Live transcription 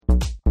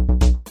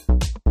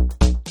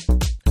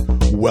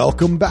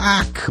Welcome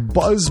back.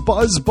 Buzz,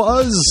 buzz,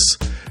 buzz.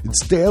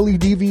 It's Daily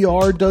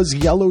DVR does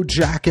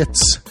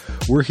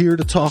Yellowjackets. We're here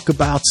to talk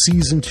about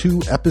Season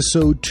 2,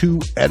 Episode 2,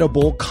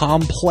 Edible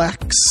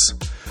Complex.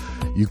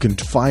 You can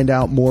find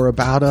out more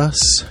about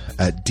us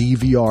at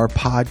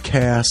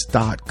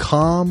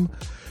dvrpodcast.com.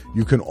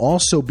 You can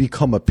also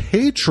become a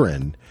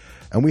patron,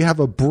 and we have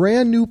a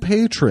brand new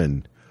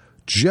patron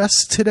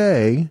just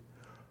today.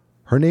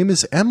 Her name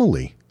is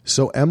Emily.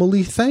 So,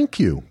 Emily, thank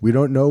you. We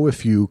don't know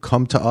if you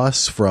come to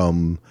us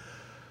from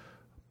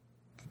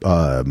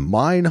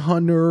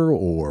Mindhunter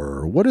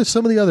or what are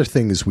some of the other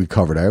things we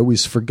covered? I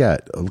always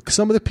forget.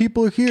 Some of the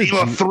people are here.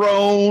 Game of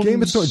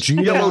Thrones.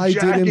 Gina and I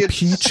did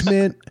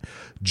impeachment.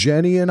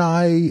 Jenny and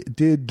I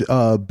did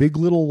Big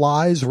Little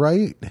Lies,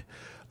 right?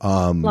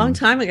 Long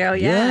time ago,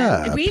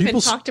 yeah. Yeah, We even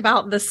talked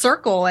about The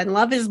Circle and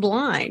Love is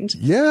Blind.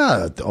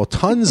 Yeah,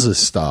 tons of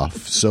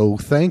stuff. So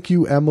thank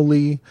you,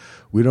 Emily.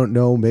 We don't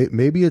know.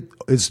 Maybe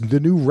it's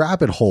the new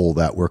rabbit hole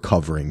that we're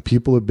covering.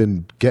 People have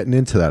been getting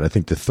into that. I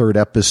think the third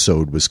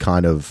episode was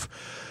kind of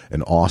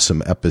an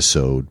awesome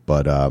episode.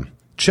 But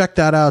check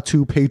that out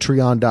too,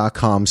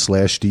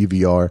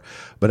 patreon.com/DVR.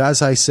 But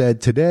as I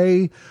said,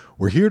 today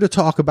we're here to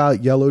talk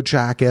about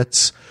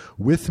Yellowjackets.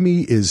 With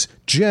me is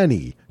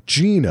Jenny,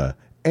 Gina,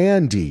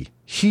 Andy,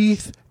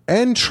 Heath,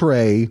 and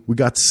Trey. We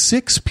got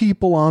 6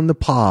 people on the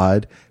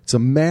pod. It's a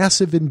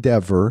massive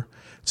endeavor.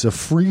 It's a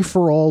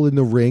free-for-all in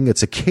the ring.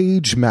 It's a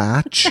cage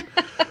match.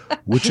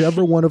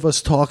 Whichever one of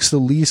us talks the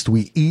least,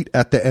 we eat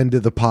at the end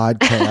of the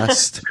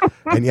podcast.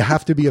 And you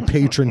have to be a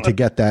patron to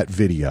get that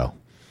video.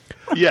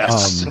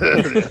 Yes.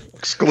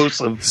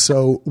 Exclusive.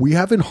 So we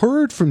haven't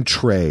heard from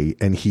Trey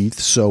and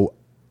Heath, so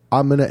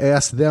I'm going to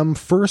ask them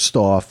first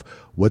off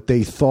what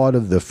they thought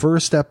of the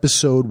first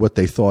episode, what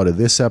they thought of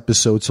this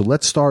episode. So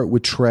let's start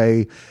with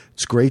Trey.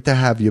 It's great to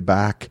have you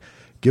back.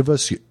 Give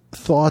us your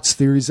thoughts,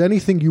 theories,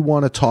 anything you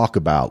want to talk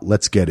about.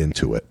 Let's get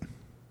into it.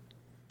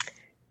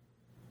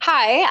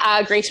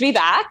 Hi, great to be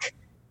back.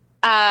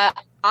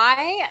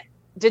 I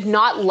did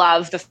not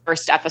love the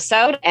first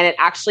episode, and it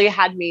actually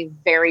had me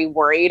very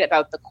worried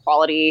about the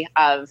quality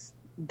of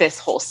this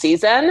whole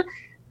season.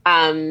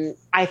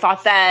 I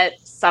thought that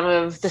some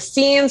of the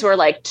scenes were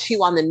like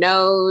too on the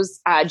nose.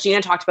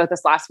 Gina talked about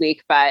this last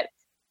week, but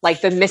like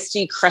the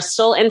Misty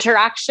Crystal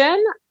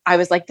interaction, I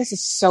was like, this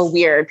is so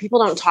weird. People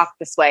don't talk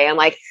this way. And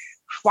like,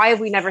 why have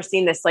we never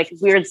seen this like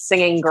weird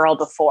singing girl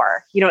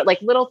before? You know, like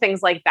little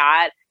things like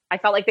that. I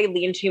felt like they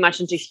leaned too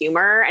much into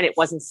humor and it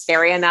wasn't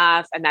scary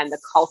enough. And then the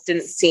cult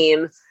didn't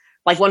seem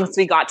like, once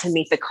we got to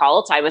meet the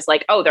cult, I was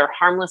like, oh, they're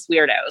harmless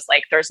weirdos.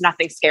 Like there's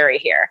nothing scary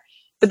here.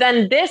 But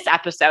then this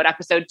episode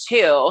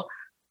 2,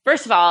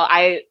 first of all,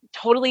 I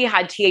totally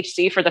had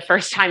THC for the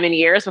first time in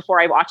years before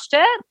I watched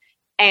it.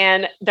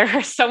 And there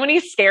are so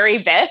many scary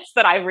bits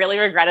that I really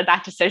regretted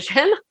that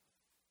decision.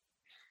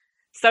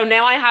 So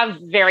now I have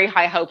very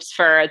high hopes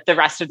for the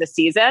rest of the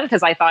season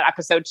because I thought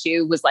episode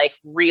 2 was like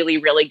really,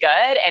 really good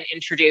and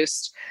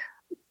introduced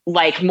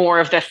like more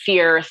of the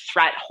fear,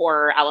 threat,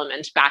 horror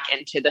element back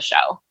into the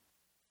show.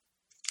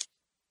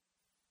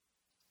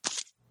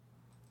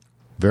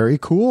 Very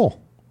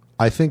cool.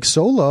 I think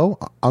Solo,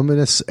 I'm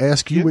going to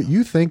ask you what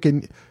you think.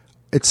 And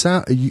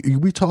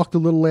we talked a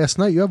little last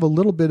night. You have a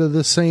little bit of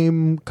the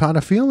same kind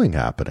of feeling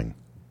happening.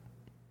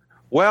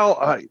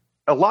 Well,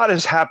 a lot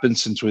has happened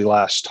since we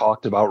last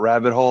talked about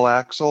Rabbit Hole,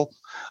 Axel.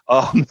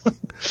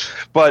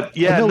 But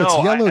yeah, no, it's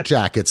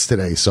Yellowjackets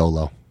today,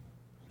 Solo.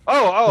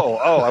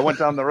 I went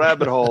down the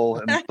rabbit hole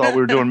and thought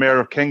we were doing Mayor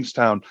of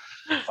Kingstown.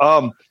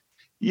 No,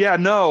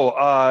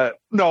 I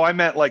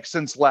meant like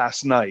since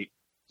last night,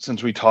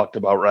 since we talked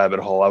about Rabbit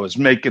Hole, I was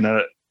making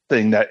a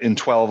thing that in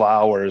 12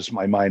 hours,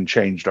 my mind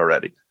changed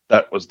already.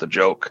 That was the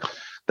joke.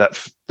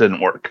 That didn't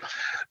work.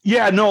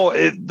 Yeah, no,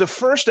 the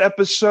first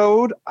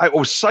episode, I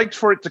was psyched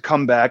for it to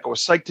come back. I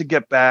was psyched to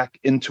get back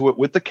into it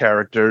with the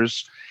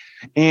characters.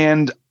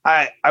 And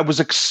I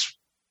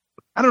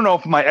don't know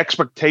if my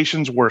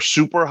expectations were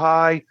super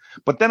high,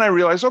 but then I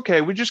realized,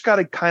 okay, we just got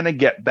to kind of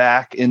get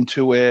back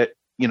into it,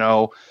 you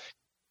know,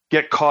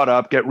 get caught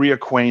up, get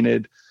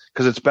reacquainted,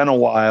 because it's been a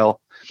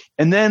while.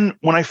 And then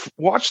when I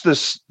watched the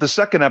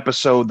second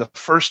episode, the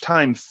first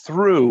time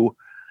through,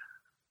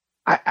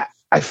 I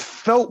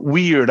felt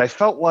weird. I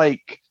felt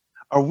like,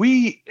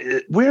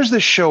 where's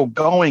this show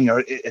going?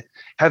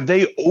 Have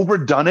they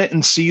overdone it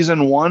in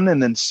season 1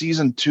 and then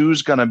season 2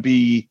 is going to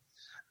be,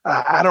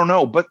 I don't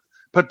know. But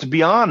to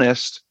be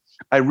honest,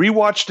 I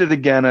rewatched it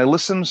again. I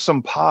listened to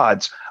some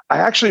pods. I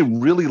actually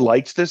really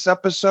liked this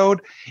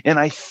episode. And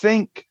I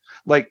think,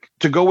 like,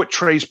 to go with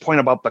Trey's point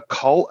about the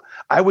cult,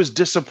 I was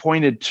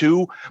disappointed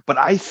too, but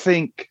I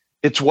think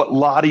it's what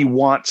Lottie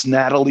wants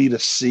Natalie to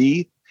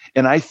see.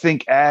 And I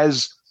think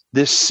as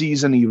this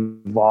season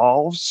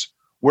evolves,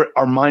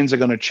 our minds are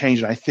going to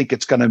change. And I think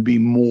it's going to be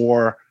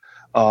more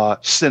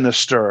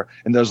sinister.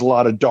 And there's a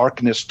lot of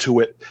darkness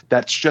to it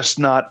that's just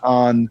not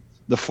on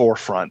the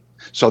forefront.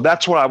 So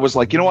that's what I was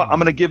like, you know what? I'm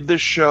going to give this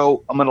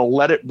show, I'm going to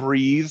let it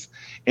breathe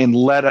and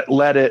let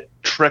it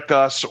trick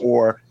us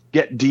or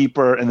get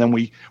deeper, and then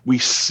we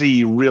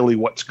see really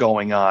what's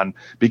going on.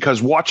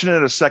 Because watching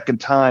it a second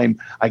time,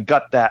 I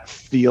got that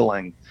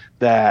feeling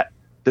that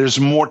there's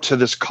more to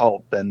this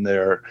cult than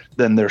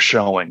they're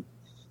showing.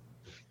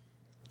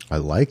 I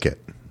like it.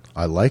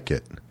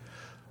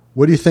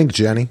 What do you think,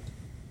 Jenny?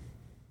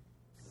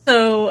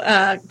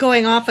 So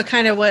going off of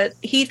kind of what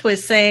Heath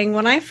was saying,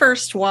 when I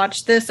first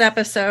watched this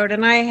episode,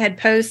 and I had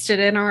posted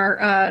in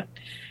our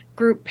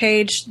group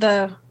page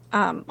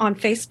on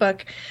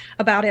Facebook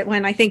about it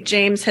when I think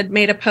James had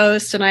made a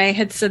post, and I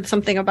had said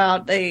something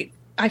about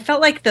I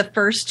felt like the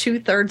first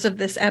 2/3 of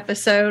this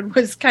episode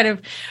was kind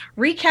of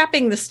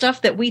recapping the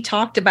stuff that we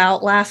talked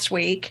about last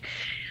week.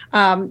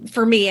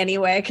 For me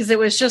anyway, because it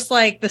was just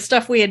like the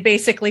stuff we had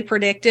basically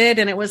predicted,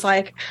 and it was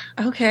like,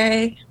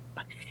 okay.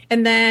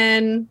 And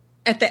then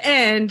at the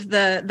end,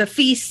 the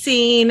feast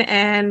scene,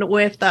 and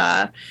with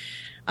Taissa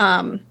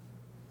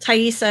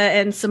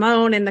and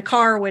Simone in the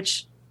car,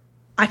 which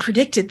I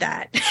predicted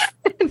that.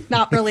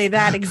 Not really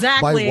that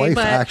exactly. My wife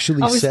but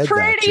actually I was said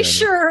pretty that,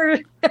 sure.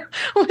 I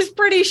was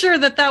pretty sure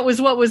that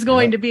was what was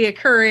going to be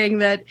occurring,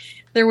 that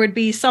there would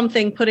be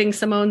something putting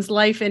Simone's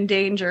life in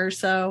danger.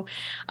 So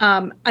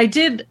I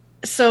did.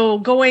 So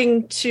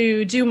going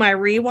to do my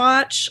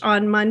rewatch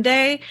on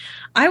Monday,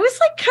 I was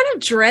like kind of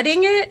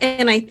dreading it.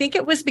 And I think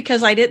it was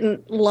because I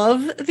didn't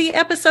love the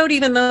episode,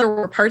 even though there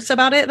were parts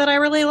about it that I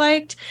really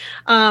liked.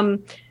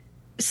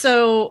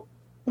 So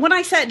when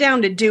I sat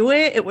down to do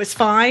it, it was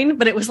fine.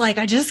 But it was like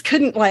I just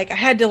couldn't, I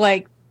had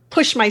to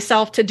push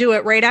myself to do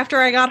it right after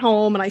I got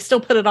home, and I still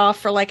put it off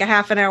for like a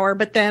half an hour.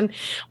 But then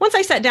once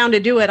I sat down to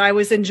do it, I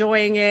was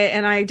enjoying it,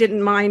 and I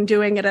didn't mind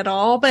doing it at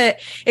all.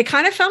 But it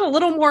kind of felt a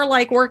little more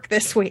like work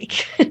this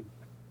week.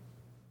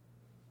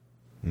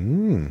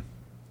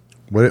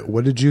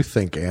 What did you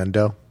think,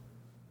 Ando?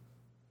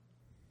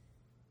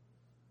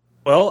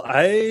 Well,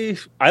 I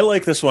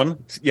like this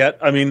one. Yet,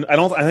 I mean, I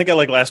think I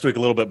liked last week a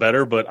little bit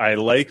better, but I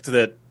liked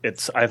that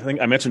I think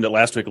I mentioned it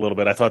last week a little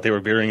bit. I thought they were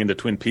veering into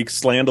Twin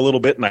Peaks land a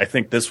little bit, and I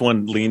think this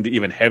one leaned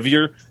even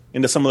heavier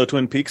into some of the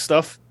Twin Peaks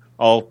stuff.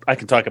 I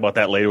can talk about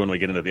that later when we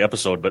get into the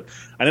episode, but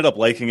I ended up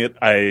liking it.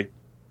 I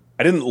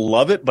didn't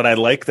love it, but I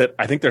like that.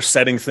 I think they're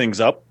setting things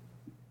up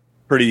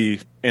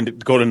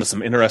and going into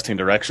some interesting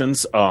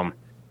directions.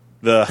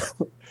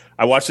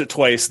 I watched it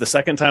twice. The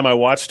second time I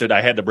watched it,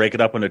 I had to break it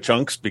up into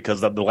chunks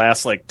because of the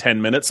last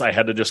 10 minutes. I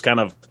had to just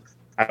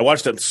I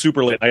watched it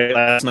super late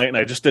last night, and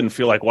I just didn't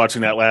feel like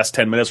watching that last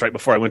 10 minutes right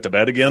before I went to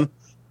bed again,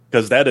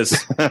 because that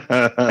is,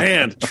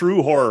 man,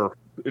 true horror,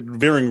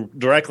 veering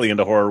directly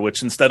into horror,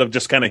 which instead of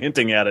just kind of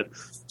hinting at it.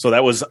 So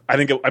that was,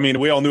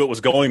 we all knew it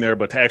was going there,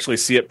 but to actually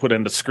see it put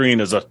into screen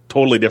is a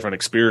totally different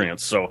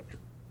experience. So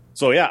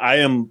yeah,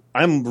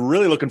 I'm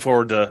really looking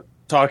forward to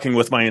talking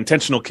with my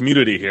intentional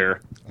community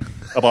here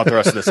about the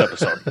rest of this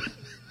episode.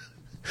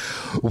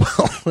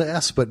 Well,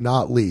 last but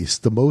not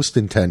least, the most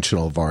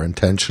intentional of our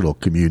intentional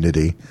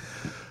community,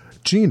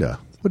 Gina,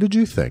 what did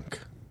you think?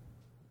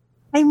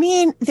 I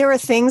mean, there were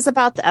things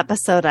about the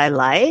episode I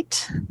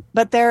liked,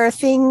 but there are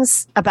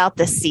things about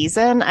this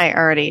season I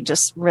already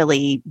just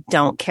really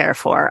don't care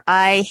for.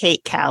 I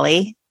hate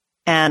Callie,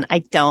 and I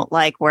don't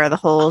like where the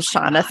whole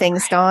Shauna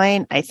thing's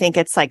going. I think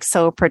it's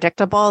so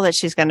predictable that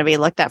she's going to be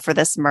looked at for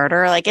this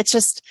murder. It's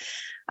just,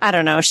 I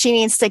don't know. She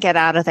needs to get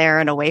out of there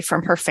and away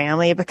from her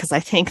family, because I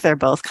think they're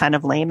both kind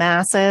of lame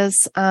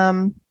asses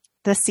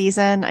this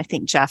season. I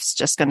think Jeff's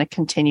just going to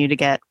continue to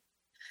get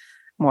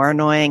more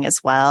annoying as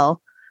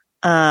well.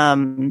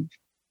 And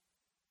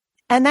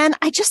then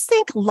I just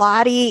think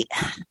Lottie,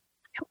 I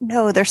don't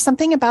know, there's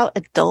something about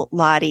adult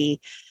Lottie.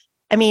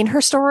 I mean,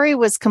 her story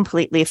was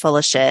completely full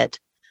of shit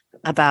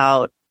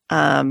about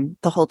the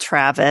whole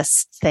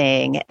Travis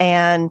thing.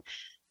 And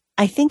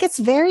I think it's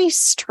very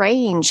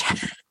strange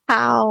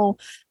how,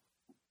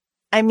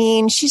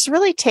 she's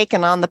really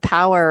taken on the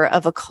power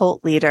of a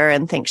cult leader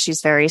and thinks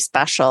she's very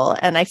special.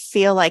 And I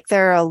feel like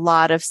there are a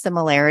lot of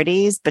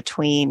similarities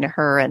between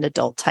her and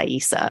adult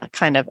Taissa,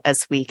 kind of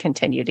as we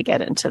continue to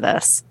get into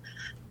this.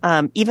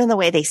 Even the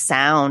way they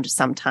sound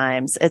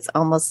sometimes, it's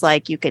almost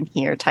like you can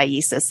hear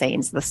Taissa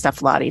saying the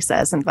stuff Lottie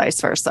says and vice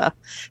versa.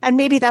 And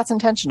maybe that's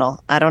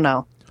intentional. I don't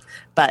know.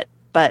 But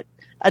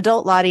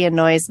adult Lottie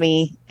annoys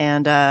me,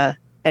 and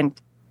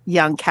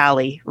young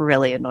Callie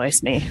really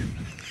annoys me.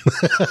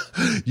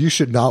 You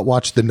should not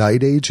watch The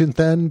Night Agent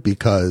then,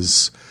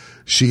 because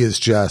she is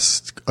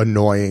just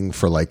annoying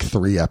for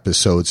 3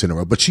 episodes in a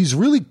row, but she's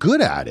really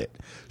good at it.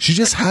 She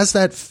just has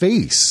that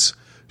face.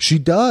 She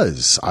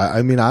does.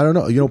 I don't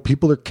know.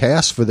 People are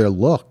cast for their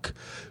look.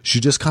 She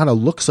just kind of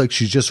looks like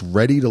she's just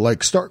ready to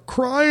start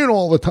crying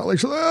all the time.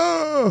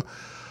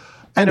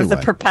 Kind of the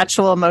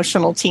perpetual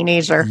emotional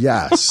teenager.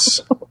 Yes.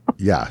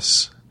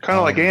 Yes. Kind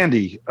of like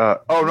Andy. Oh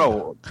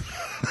no,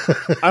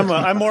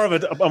 I'm more of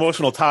an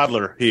emotional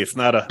toddler, Heath,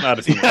 not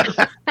a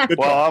teenager.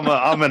 Well,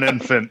 I'm an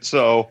infant,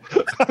 so.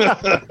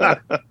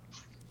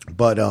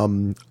 But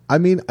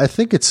I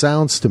think it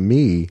sounds to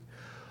me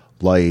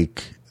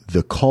like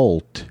the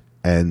cult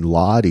and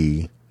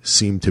Lottie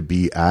seem to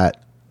be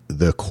at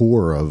the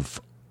core of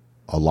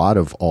a lot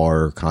of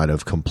our kind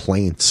of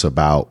complaints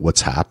about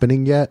what's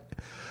happening yet.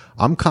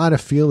 I'm kind of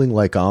feeling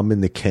like I'm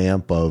in the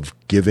camp of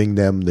giving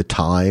them the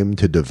time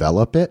to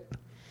develop it,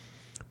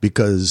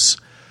 because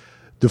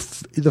the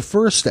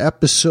first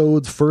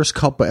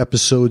couple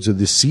episodes of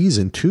this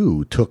season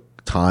too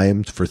took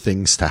time for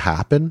things to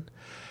happen,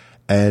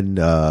 and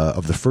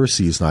of the first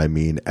season, I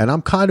mean, and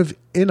I'm kind of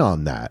in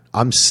on that.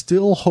 I'm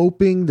still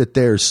hoping that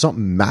there's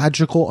something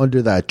magical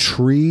under that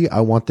tree. I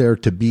want there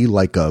to be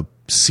like a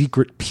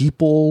secret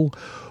people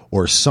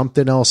or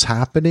something else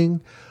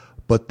happening.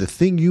 But the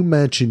thing you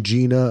mentioned,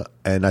 Gina,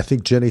 and I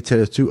think Jenny said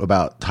it too,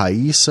 about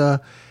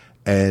Taissa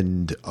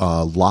and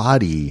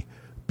Lottie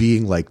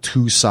being like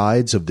two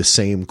sides of the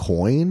same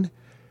coin.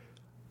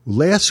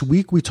 Last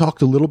week we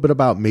talked a little bit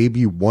about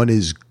maybe one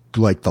is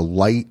like the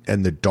light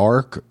and the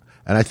dark.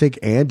 And I think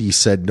Andy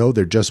said, no,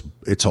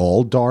 it's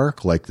all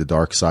dark, like the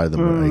dark side of the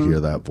moon. I hear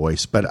that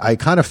voice. But I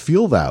kind of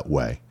feel that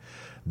way,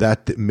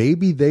 that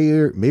maybe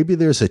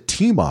there's a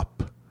team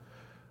up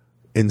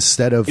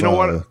instead of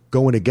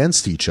going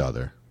against each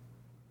other.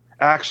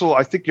 Axel,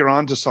 I think you're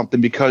onto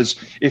something, because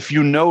if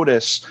you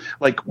notice,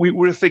 like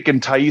we're thinking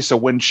Taissa,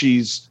 when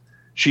she's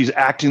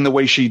acting the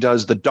way she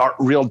does, the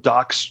real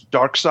dark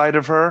side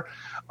of her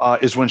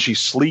is when she's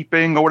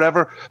sleeping or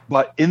whatever.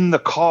 But in the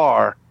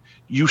car,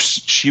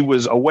 she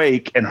was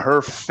awake and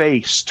her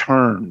face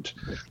turned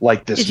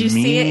like this. Did you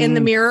see it in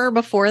the mirror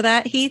before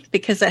that, Heath?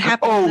 Because it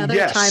happened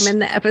another time in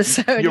the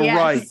episode.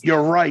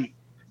 You're right.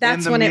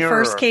 That's when it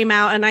first came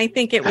out, and I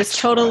think it was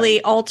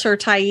totally alter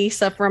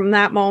Taissa from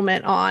that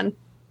moment on.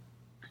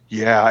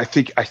 Yeah, I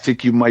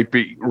think you might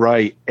be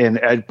right.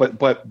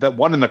 But that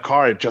one in the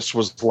car, it just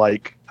was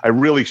like,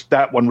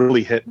 that one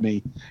really hit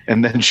me.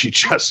 And then she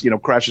just,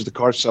 crashes the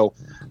car. So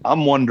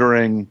I'm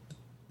wondering,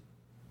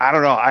 I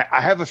don't know.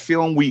 I have a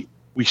feeling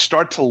we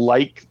start to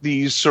like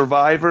these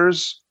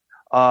survivors.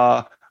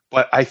 But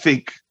I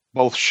think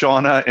both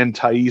Shauna and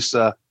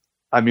Taissa,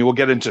 I mean, we'll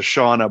get into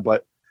Shauna,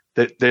 but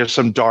there's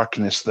some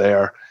darkness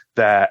there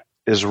that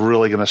is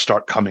really going to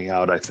start coming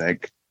out, I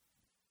think.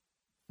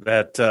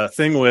 That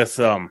thing with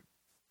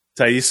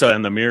Taissa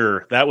and the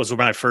mirror, that was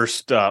my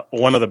first,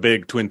 one of the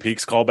big Twin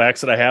Peaks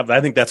callbacks that I have.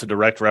 I think that's a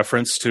direct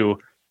reference to,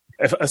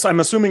 I'm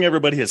assuming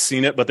everybody has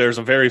seen it, but there's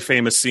a very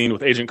famous scene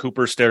with Agent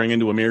Cooper staring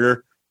into a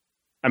mirror.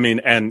 I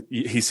mean, and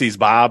he sees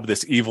Bob,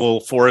 this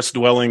evil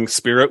forest-dwelling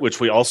spirit, which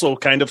we also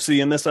kind of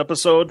see in this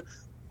episode.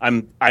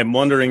 I'm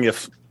wondering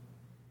if,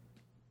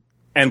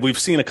 and we've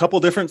seen a couple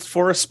different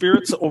forest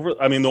spirits over,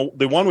 I mean,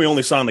 the one we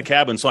only saw in the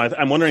cabin, so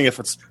I'm wondering if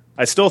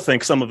I still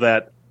think some of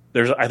that,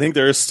 I think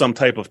there is some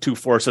type of two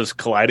forces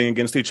colliding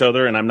against each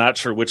other, and I'm not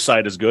sure which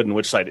side is good and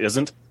which side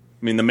isn't.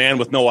 I mean, the man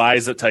with no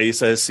eyes that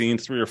Taissa has seen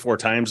 3 or 4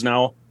 times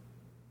now,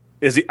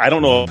 I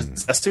don't know if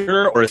he's testing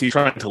her, or is he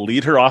trying to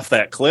lead her off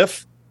that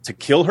cliff to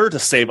kill her, to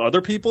save other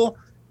people?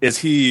 Is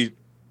he,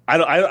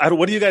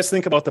 what do you guys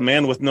think about the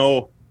man with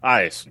no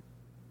eyes?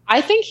 I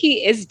think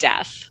he is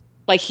death.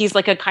 Like, he's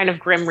like a kind of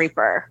Grim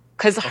Reaper,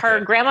 because her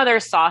grandmother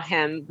saw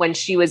him when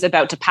she was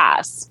about to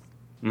pass.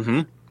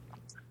 Mm-hmm.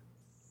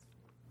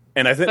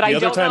 And I think, but I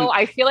don't know.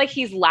 I feel like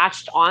he's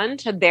latched on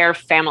to their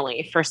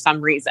family for some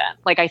reason.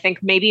 Like, I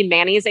think maybe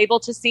Manny is able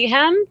to see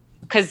him,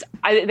 because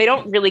they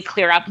don't really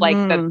clear up like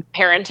the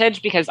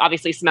parentage, because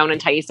obviously Simone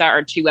and Taissa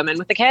are 2 women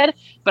with a kid.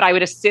 But I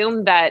would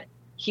assume that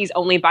he's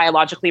only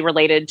biologically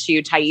related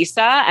to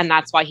Taissa, and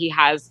that's why he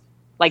has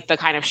like the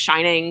kind of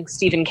shining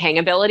Stephen King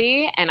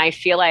ability. And I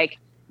feel like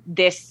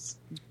this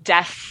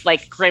death,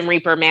 like Grim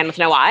Reaper man with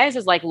no eyes,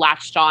 is like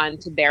latched on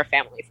to their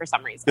family for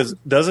some reason. Because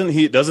doesn't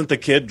the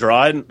kid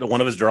draw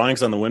one of his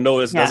drawings on the window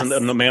doesn't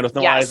the man with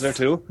no eyes there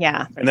too?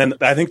 Yeah. And then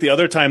I think the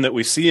other time that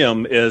we see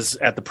him is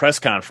at the press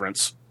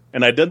conference.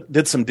 And I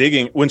did some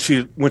digging when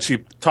she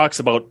talks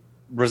about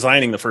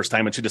resigning the first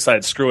time, and she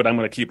decided, screw it, I'm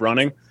going to keep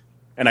running.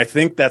 And I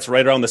think that's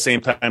right around the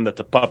same time that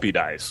the puppy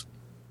dies.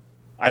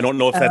 I don't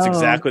know if that's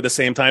exactly the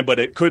same time, but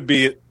it could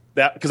be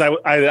that, because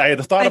I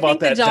had thought about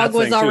that. The dog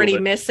was already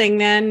missing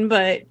then,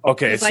 but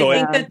okay, so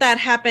I think that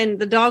happened.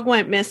 The dog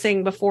went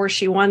missing before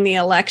she won the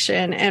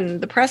election,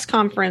 and the press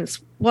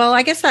conference. Well,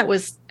 I guess that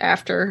was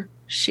after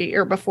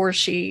before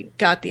she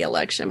got the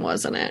election,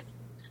 wasn't it?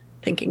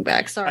 Thinking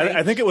back, sorry.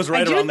 I think it was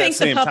right around that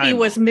same time. I do think the puppy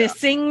was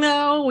missing,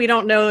 though. We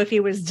don't know if he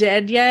was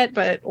dead yet,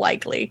 but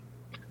likely.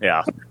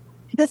 Yeah.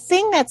 The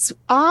thing that's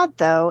odd,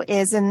 though,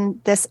 is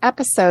in this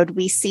episode,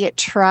 we see it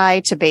try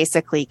to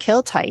basically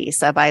kill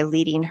Taissa by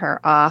leading her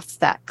off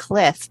that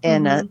cliff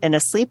in a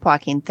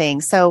sleepwalking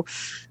thing. So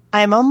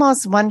I'm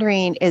almost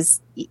wondering,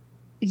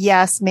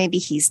 yes, maybe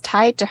he's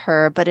tied to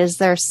her, but is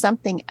there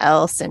something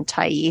else in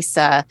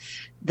Taissa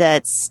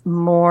that's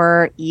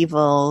more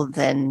evil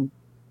than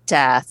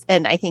death?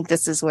 And I think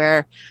this is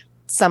where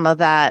some of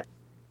that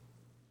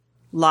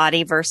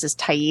Lottie versus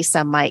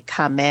Taissa might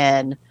come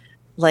in.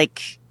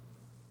 Like,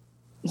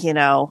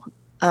 I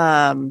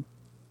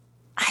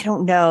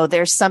don't know.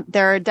 There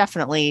are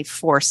definitely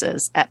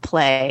forces at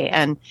play,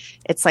 and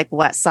it's like,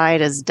 what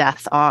side is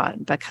death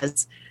on?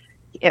 Because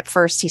at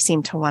first he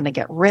seemed to want to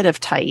get rid of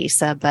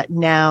Taissa, but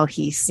now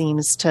he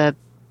seems to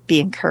be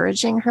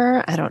encouraging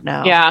her. I don't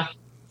know. Yeah.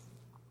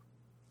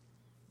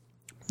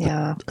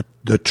 Yeah.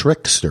 The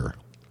trickster,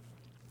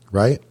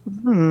 right?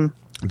 Hmm.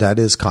 That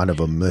is kind of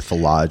a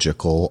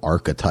mythological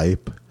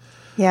archetype.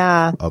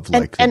 Yeah. Of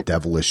like the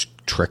devilish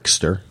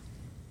trickster.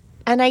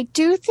 And I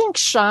do think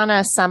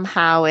Shauna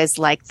somehow is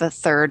like the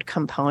third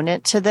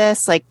component to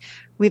this. Like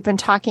we've been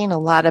talking a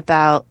lot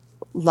about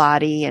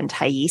Lottie and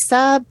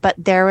Thaisa, but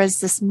there was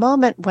this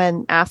moment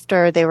when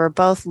after they were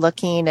both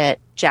looking at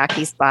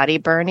Jackie's body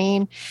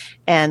burning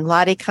and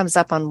Lottie comes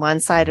up on one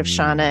side of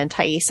Shauna and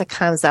Thaisa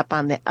comes up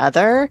on the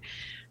other.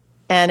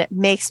 And it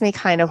makes me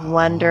kind of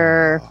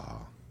wonder,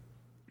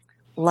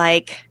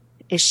 like,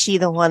 is she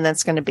the one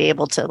that's going to be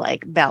able to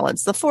like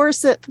balance the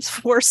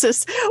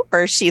forces,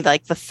 or is she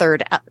like the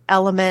third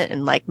element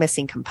and like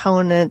missing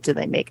component? Do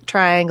they make a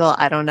triangle?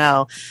 I don't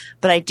know.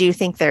 But I do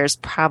think there's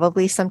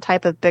probably some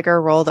type of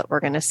bigger role that we're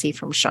going to see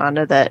from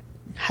Shauna that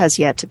has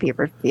yet to be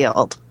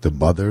revealed. The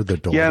mother, the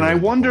daughter. Yeah, and I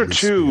wonder Holy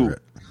too.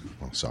 Spirit.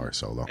 Oh, sorry,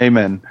 Solo.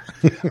 Amen.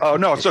 Oh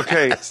no, it's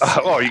okay.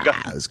 You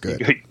got That's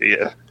good.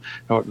 Yeah.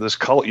 Oh, this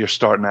cult you're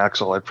starting,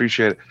 Axel. I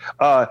appreciate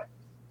it.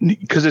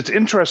 Because it's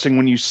interesting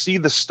when you see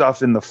the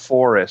stuff in the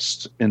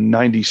forest in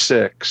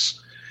 '96.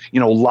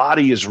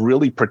 Lottie is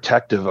really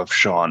protective of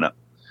Shauna,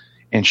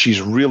 and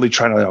she's really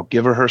trying to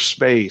give her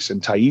space.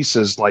 And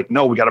Thaisa's like,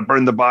 "No, we got to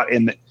burn the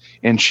body,"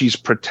 and she's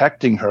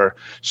protecting her.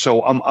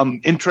 So I'm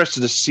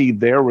interested to see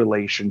their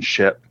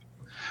relationship,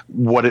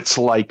 what it's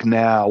like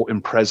now in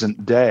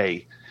present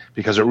day,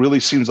 because it really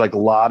seems like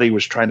Lottie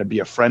was trying to be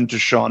a friend to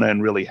Shauna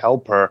and really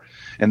help her,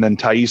 and then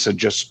Thaisa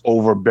just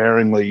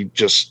overbearingly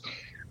just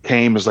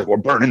came as like, we're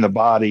burning the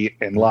body,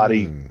 and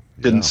Lottie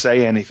didn't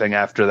say anything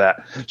after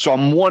that. So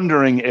I'm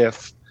wondering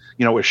if,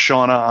 is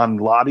Shauna on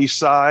Lottie's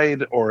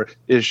side, or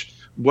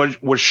was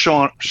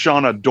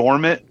Shauna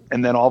dormant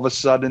and then all of a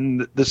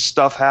sudden this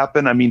stuff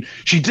happened? I mean,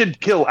 she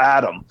did kill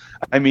Adam.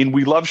 I mean,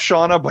 we love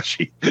Shauna, but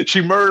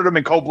she murdered him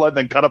in cold blood,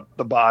 then cut up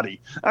the body.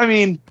 I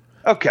mean,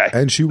 okay.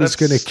 And she was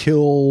going to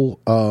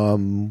kill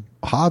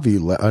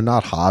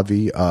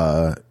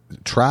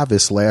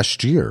Travis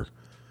last year.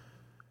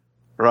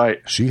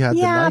 Right. She had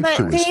the knife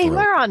to his they throat.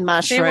 were on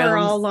mushrooms. They were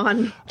all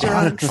on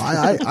drugs.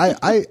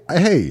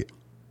 Hey,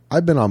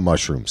 I've been on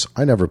mushrooms.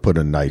 I never put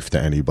a knife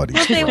to anybody's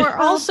But they throat. were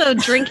also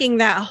drinking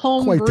that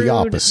home Quite the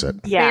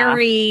opposite.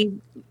 berry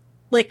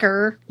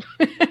liquor.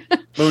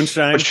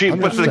 Moonshine.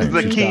 But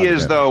the key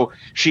is though,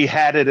 she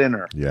had it in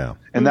her. Yeah.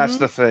 And that's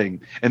the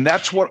thing. And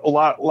that's what a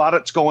lot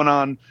that's going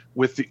on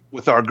with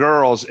our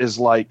girls is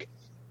like,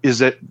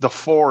 is it the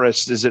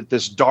forest? Is it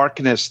this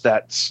darkness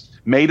that's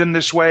made in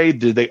this way?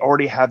 Do they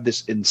already have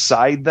this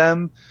inside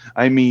them?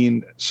 I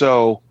mean,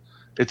 so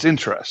it's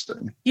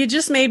interesting. You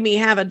just made me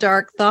have a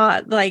dark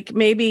thought, like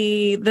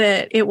maybe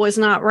that it was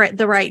not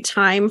the right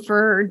time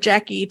for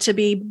Jackie to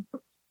be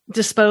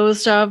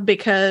disposed of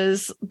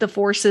because the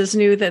forces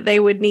knew that they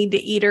would need to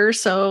eat her.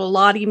 So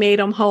Lottie made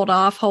them hold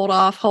off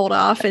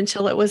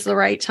until it was the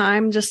right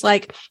time. Just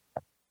like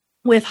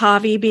with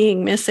Javi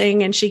being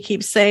missing and she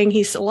keeps saying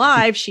he's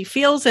alive, she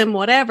feels him,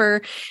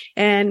 whatever.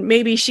 And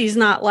maybe she's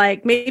not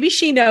maybe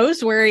she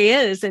knows where he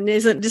is and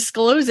isn't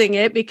disclosing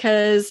it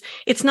because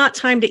it's not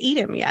time to eat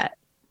him yet.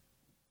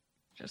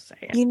 Just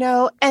saying.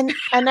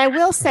 And I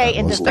will say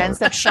in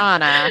defense of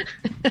Shauna,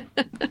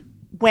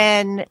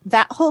 when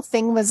that whole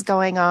thing was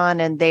going on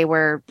and they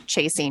were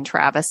chasing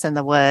Travis in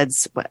the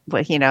woods,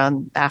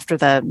 after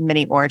the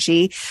mini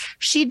orgy,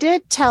 she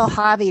did tell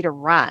Javi to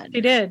run.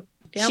 She did.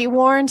 Yep. She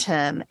warned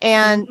him.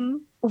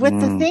 And with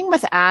the thing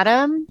with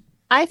Adam,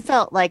 I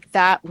felt like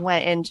that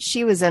went and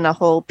she was in a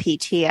whole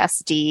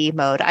PTSD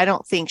mode. I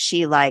don't think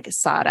she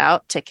sought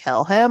out to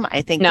kill him.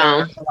 I think there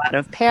was a lot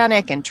of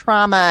panic and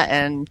trauma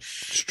and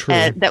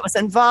that was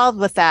involved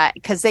with that,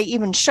 because they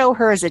even show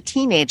her as a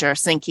teenager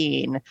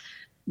sinking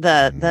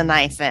the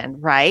knife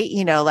in, right?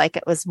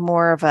 It was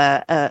more of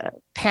a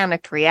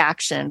panicked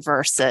reaction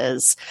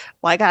versus,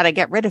 well, I got to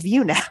get rid of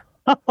you now.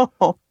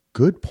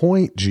 Good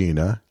point,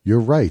 Gina. You're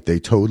right. They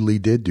totally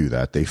did do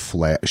that.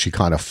 She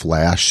kind of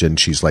flashed and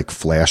she's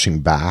flashing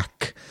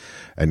back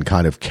and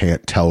kind of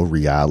can't tell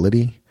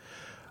reality.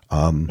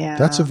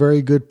 That's a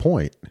very good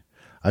point.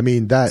 I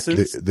mean,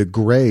 the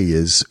gray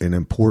is an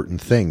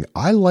important thing.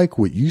 I like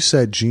what you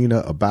said, Gina,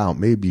 about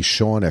maybe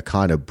Shauna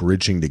kind of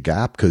bridging the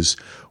gap, because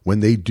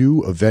when they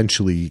do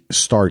eventually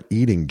start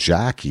eating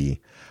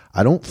Jackie,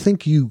 I don't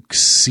think you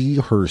see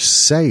her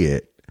say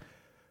it,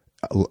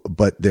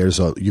 but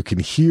you can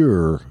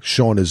hear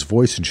Shauna's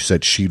voice, and she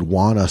said she'd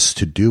want us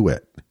to do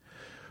it.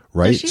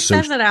 Right. She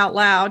says it out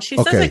loud. She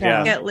says it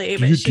quietly,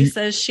 but she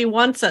says she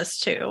wants us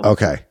to.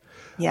 Okay.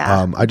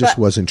 Yeah. I just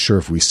wasn't sure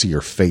if we see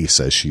her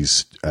face as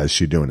she's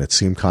doing it. It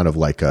seemed kind of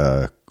like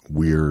a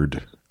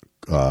weird,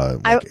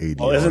 ADR.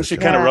 Well, isn't she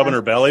kind of rubbing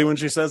her belly when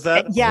she says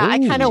that? Yeah. I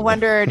kind of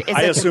wondered,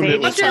 I assumed it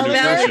was her her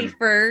belly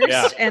first,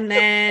 Yeah. and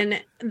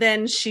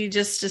then she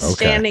just is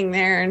standing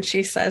there and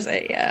she says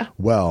it. Yeah.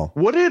 Well,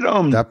 what did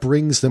that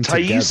brings them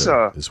Thaisa,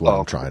 together is what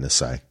I'm trying to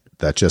say.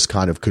 That just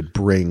kind of could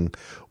bring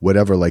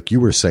whatever, like you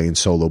were saying,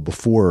 Solo,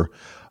 before,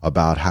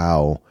 about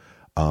how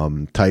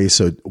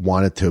Thaisa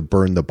wanted to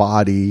burn the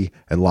body,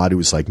 and Lottie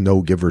was like,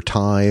 no, give her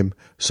time.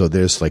 So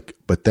there's like,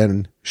 but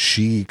then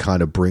she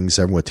kind of brings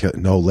everyone to,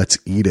 no, let's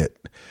eat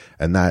it.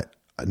 And that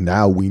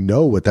now we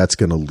know what that's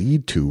going to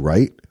lead to,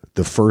 right?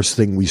 The first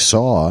thing we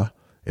saw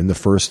in the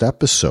first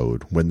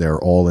episode when they're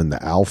all in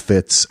the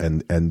outfits,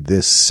 and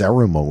this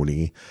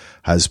ceremony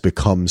has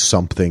become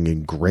something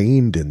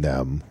ingrained in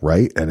them,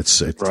 right? And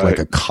it's right. Like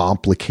a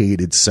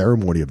complicated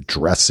ceremony of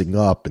dressing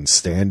up and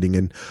standing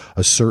in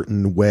a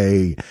certain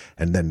way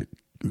and then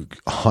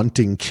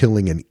hunting,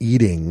 killing, and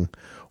eating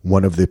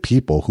one of the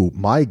people who,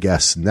 my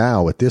guess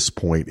now at this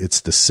point, it's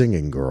the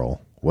singing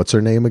girl. What's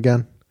her name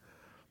again?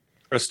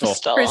 Crystal.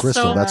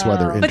 That's why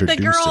they're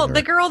introducing her.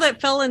 The girl that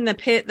fell in the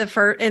pit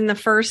in the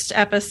first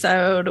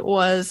episode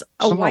was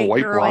a white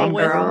girl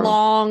with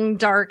long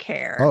dark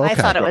hair. Oh, okay. I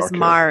thought it was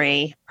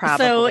Mari.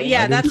 Probably. So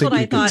yeah, that's what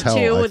I thought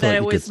too. That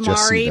it was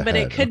Mari, but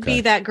it could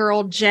be that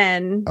girl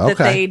Jen that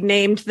they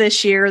named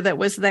this year that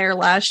was there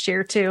last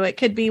year too. It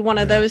could be one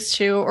of those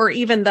two, or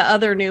even the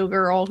other new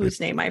girl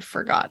whose name I've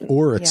forgotten.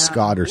 Or it's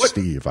Scott or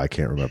Steve. I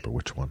can't remember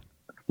which one.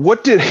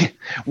 What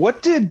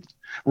did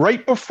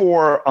right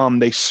before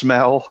they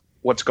smell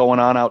what's going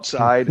on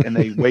outside and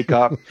they wake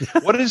up?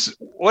 What does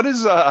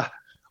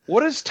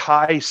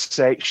Ty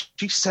say?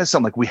 She says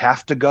something like, "We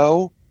have to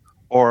go,"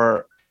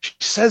 or she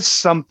says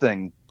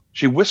something.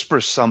 She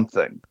whispers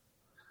something.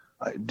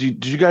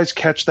 Did you guys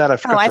catch that? I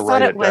forgot to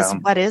write it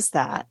down. What is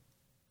that?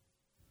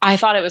 I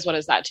thought it was, what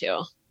is that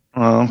too?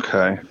 Oh,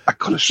 okay. I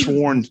could have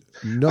sworn.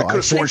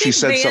 She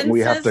said something. We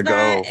have to go.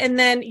 And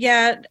then,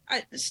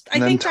 I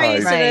think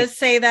Thaisa does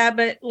say that,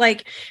 but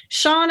like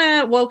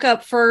Shauna woke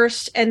up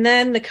first, and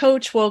then the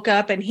coach woke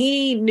up, and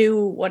he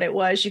knew what it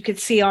was. You could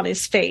see on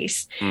his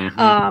face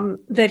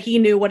that he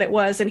knew what it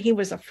was, and he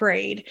was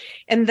afraid.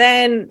 And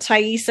then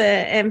Thaisa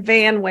and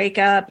Van wake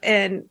up,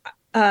 and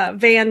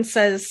Van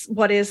says,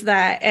 "What is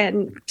that?"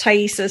 And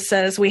Thaisa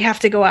says, "We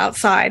have to go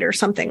outside," or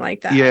something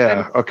like that.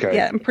 Yeah. Okay.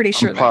 Yeah, I'm pretty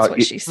sure that's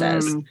what she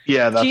says.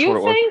 Yeah, that's what it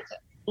was. Do you think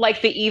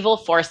like the evil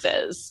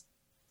forces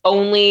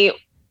only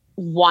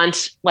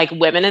want like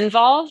women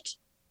involved?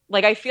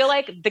 Like, I feel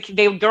like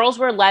the girls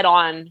were led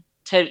on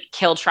to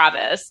kill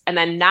Travis, and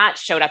then Nat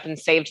showed up and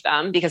saved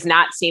them because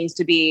Nat seems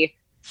to be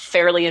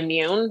fairly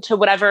immune to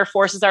whatever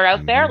forces are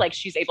out there. Like,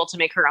 she's able to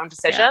make her own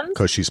decisions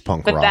because she's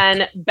punk rock. But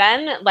then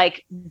Ben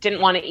like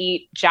didn't want to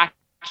eat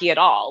Jackie at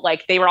all.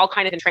 Like, they were all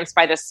kind of entranced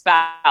by this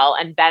spell,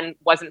 and Ben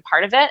wasn't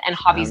part of it, and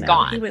Javi's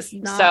gone. He was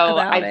not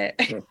about it.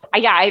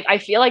 I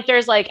feel like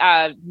there's like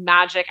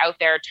magic out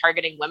there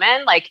targeting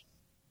women. Like,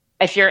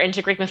 if you're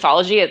into Greek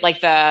mythology,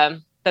 like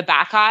the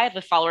Bacchae,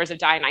 the followers of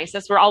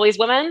Dionysus, were always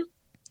women.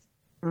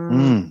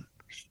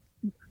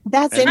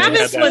 That's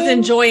Travis was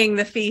enjoying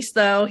the feast,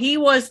 though. He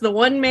was the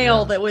one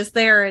male that was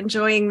there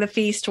enjoying the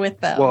feast with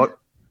them. Well,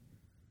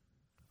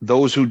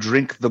 those who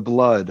drink the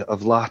blood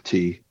of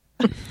Lottie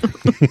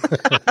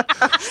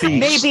feast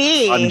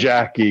maybe on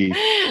Jackie.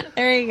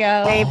 There you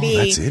go. Maybe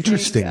that's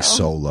interesting.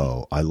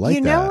 Solo. I like that.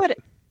 You know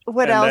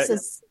what else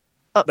is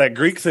that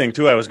Greek thing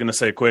too? I was going to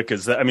say quick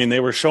is that, I mean, they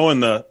were showing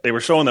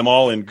them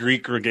all in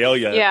Greek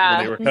regalia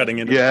when they were cutting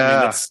into.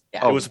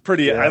 It was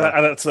pretty.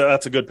 That's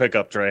a good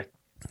pickup, Trey.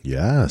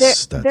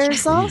 Yes,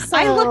 there's also.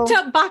 I looked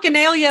up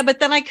Bacchanalia, but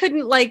then I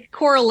couldn't like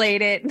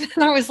correlate it,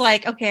 and I was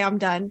like, "Okay, I'm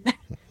done."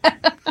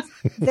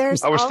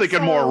 I was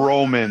thinking more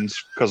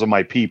Romans because of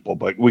my people,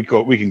 but we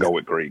can go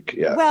with Greek.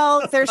 Yeah.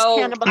 Well, there's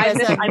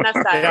cannibalism. I messed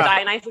up.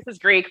 Dionysus is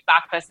Greek,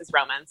 Bacchus is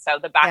Roman, so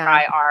the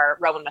Bacchae are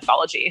Roman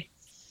mythology.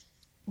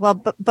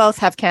 Well, both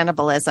have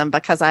cannibalism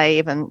because I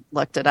even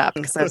looked it up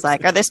because I was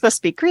like, are they supposed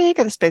to be Greek?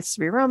 Are they supposed to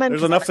be Roman?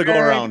 There's enough to go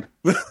around.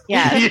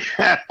 Yeah.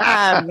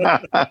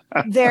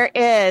 There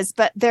is,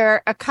 but there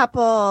are a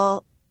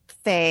couple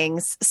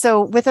things.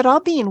 So with it all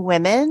being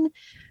women,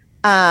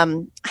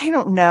 I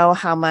don't know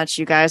how much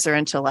you guys are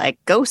into like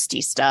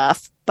ghosty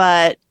stuff,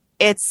 but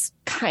it's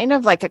kind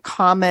of like a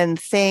common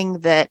thing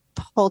that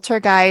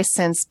poltergeists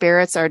and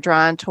spirits are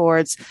drawn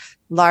towards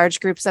large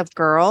groups of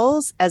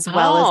girls as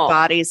well as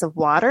bodies of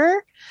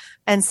water.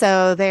 And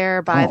so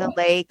they're by the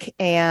lake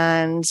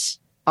and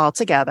all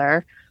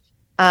together.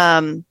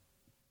 But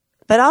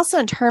also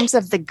in terms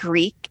of the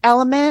Greek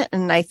element,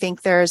 and I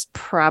think there's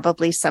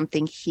probably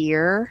something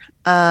here.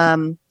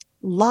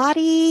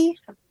 Lottie,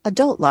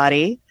 adult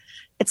Lottie,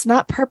 it's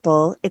not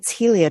purple, it's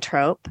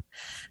heliotrope.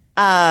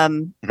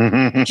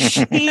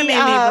 She made me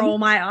roll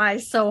my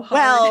eyes so hard.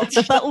 Well,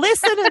 but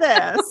listen to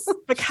this,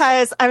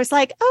 because I was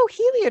like, oh,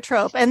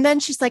 heliotrope. And then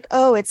she's like,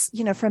 oh, it's,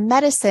 from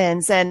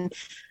medicines. And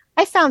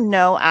I found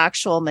no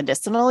actual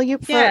medicinal use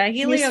for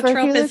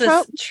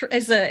heliotrope.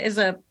 is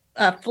a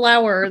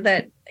flower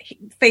that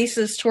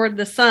faces toward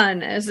the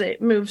sun as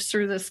it moves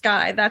through the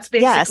sky. That's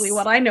basically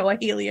what I know a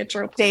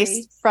heliotrope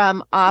based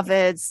from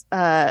Ovid's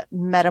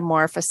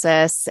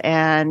Metamorphosis,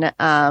 and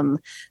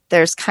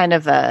there's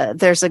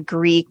a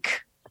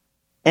Greek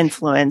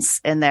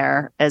influence in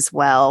there as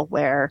well,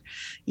 where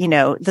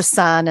the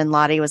sun, and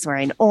Lottie was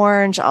wearing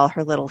orange, all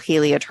her little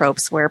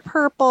heliotropes wear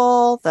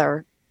purple,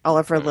 all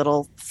of her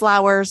little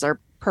flowers are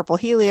purple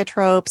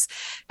heliotropes.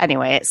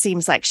 Anyway, it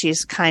seems like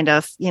she's kind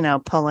of,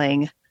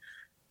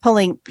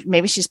 pulling,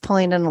 maybe she's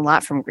pulling in a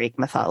lot from Greek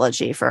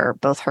mythology for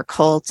both her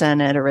cult,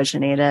 and it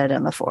originated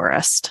in the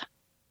forest.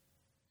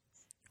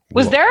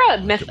 Was there a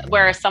myth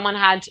where someone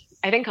had,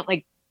 I think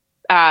like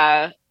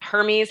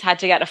Hermes had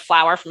to get a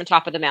flower from the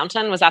top of the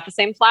mountain? Was that the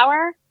same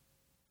flower?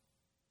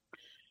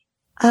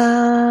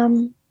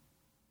 I'm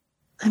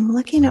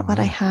looking at what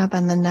I have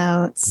on the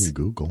notes.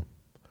 Google.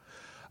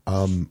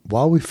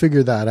 While we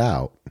figure that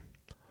out,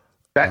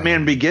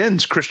 Batman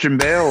Begins. Christian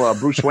Bale,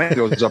 Bruce Wayne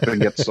goes up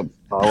and gets some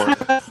power.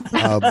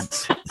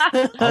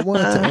 I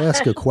wanted to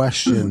ask a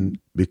question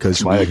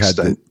because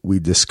we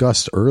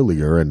discussed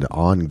earlier an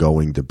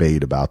ongoing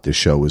debate about this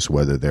show is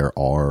whether there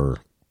are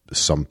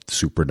some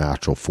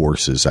supernatural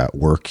forces at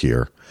work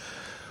here.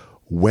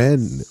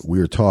 When we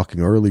were talking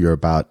earlier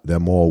about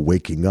them all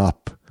waking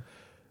up,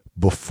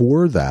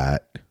 before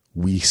that,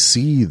 we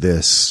see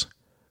this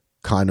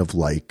kind of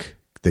like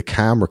the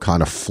camera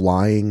kind of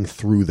flying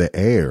through the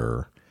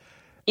air.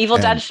 Evil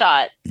Dead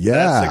shot.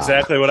 Yeah. That's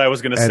exactly what I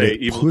was going to say.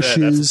 Evil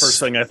Dead. That's the first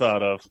thing I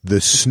thought of.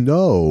 The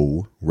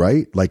snow,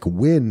 right? Like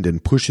wind,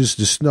 and pushes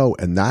the snow.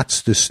 And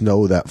that's the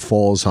snow that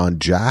falls on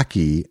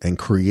Jackie and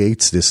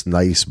creates this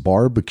nice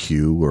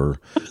barbecue or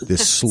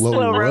this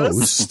slow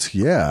roast.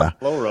 Yeah.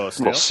 Slow roast.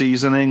 Little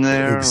seasoning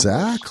there.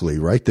 Exactly.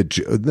 Right.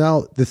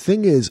 Now, the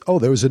thing is,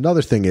 there was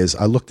another thing is,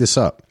 I looked this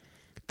up.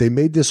 They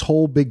made this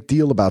whole big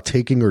deal about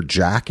taking her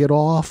jacket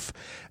off.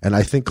 And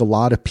I think a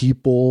lot of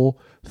people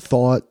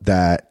thought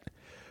that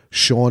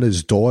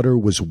Shauna's daughter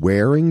was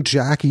wearing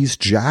Jackie's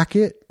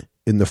jacket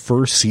in the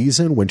first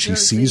season when she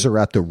sees her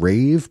at the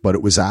rave, but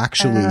it was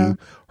actually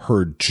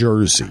her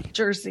jersey.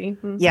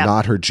 Yeah.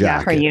 Not her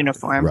jacket. Yeah, her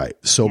uniform. Right.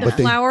 So, the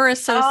flower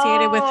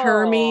associated with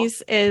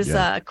Hermes is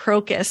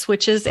crocus,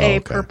 which is a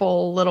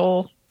purple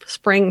little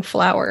spring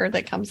flower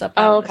that comes up.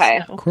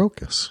 Okay.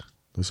 Crocus.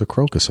 There's a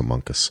crocus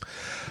among us.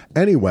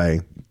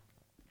 Anyway,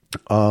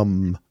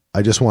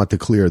 I just want to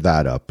clear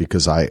that up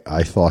because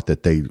I thought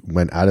that they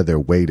went out of their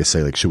way to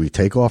say, like, should we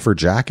take off her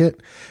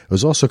jacket? It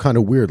was also kind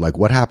of weird. Like,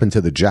 what happened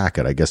to the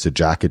jacket? I guess the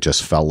jacket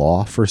just fell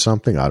off or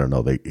something. I don't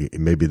know.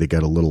 Maybe they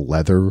get a little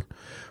leather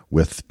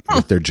with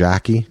their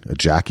Jackie, a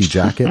Jackie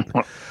jacket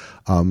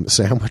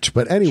sandwich.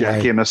 But anyway.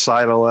 Jackie and a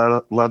side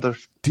of leather.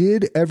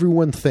 Did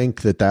everyone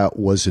think that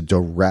was a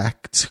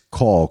direct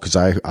call? Because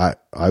I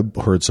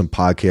heard some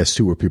podcasts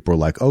too where people were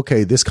like,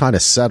 okay, this kind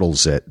of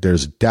settles it.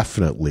 There's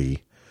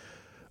definitely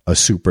a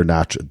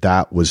supernatural,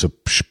 that was a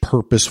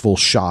purposeful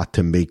shot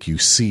to make you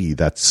see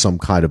that some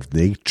kind of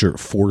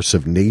force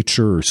of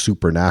nature or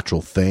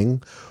supernatural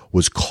thing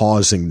was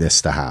causing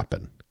this to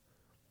happen.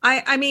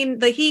 I mean,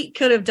 the heat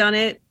could have done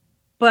it,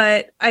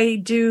 but I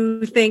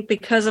do think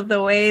because of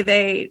the way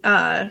they,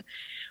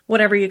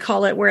 whatever you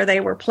call it, where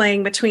they were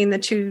playing between the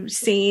two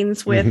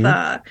scenes with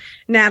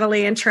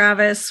Natalie and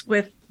Travis,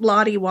 with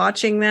Lottie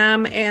watching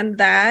them and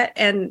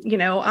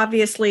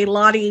obviously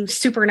Lottie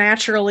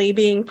supernaturally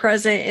being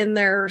present in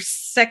their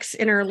sex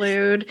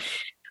interlude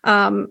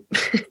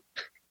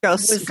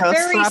was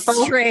very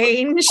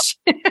strange.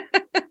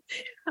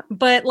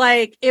 But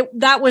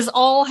that was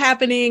all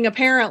happening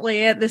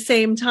apparently at the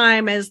same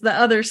time as the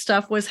other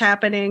stuff was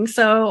happening.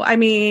 So, I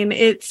mean,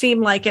 it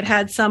seemed like it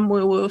had some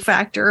woo-woo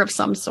factor of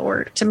some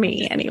sort to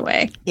me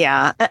anyway.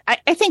 Yeah.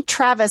 I think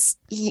Travis,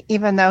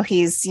 even though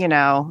he's,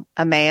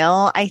 a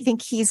male, I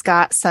think he's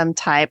got some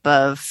type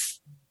of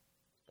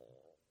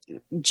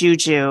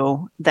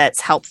juju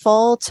that's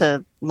helpful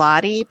to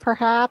Lottie,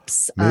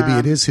 perhaps. Maybe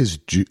it is his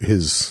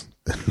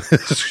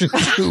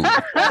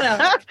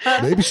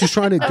maybe she's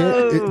trying to get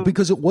it,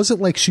 because it wasn't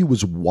like she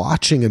was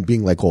watching and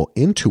being like all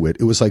into it.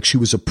 It was like she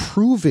was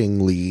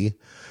approvingly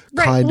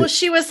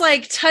she was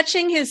like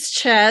touching his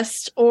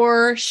chest,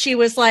 or she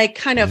was like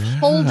kind of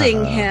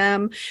holding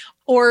him,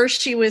 or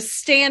she was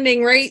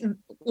standing right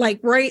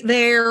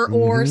there,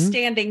 or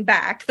standing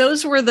back.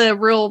 Those were the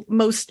real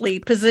mostly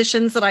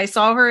positions that I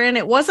saw her in.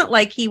 It wasn't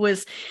like he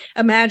was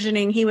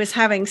imagining he was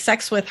having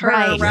sex with her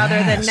rather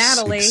than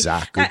Natalie.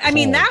 Exactly. I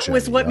mean, that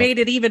was what made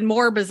it even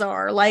more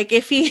bizarre. Like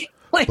if he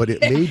but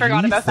it made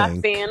forgot me about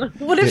think, that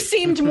scene. Would have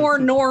seemed more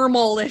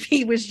normal if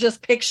he was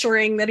just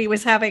picturing that he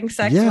was having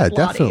sex with Lottie.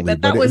 Definitely.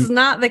 But that was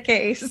not the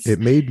case. It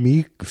made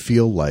me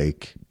feel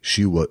like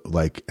she was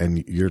like,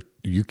 and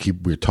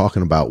we're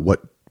talking about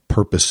what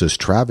purpose does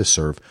Travis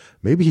serve?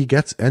 Maybe he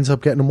ends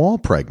up getting them all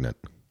pregnant.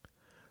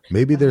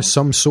 Maybe there's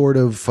some sort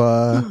of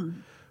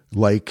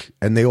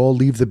and they all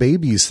leave the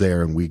babies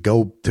there, and we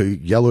go to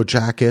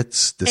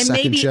Yellowjackets, the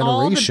second generation.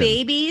 All the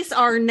babies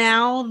are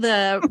now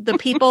the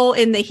people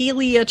in the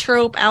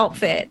heliotrope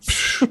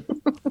outfits.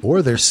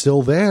 Or they're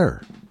still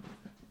there.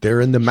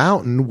 They're in the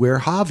mountain where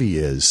Javi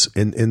is,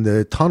 in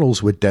the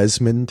tunnels with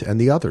Desmond and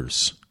the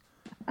others.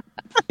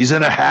 He's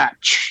in a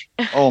hatch.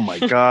 Oh my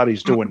God,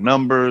 he's doing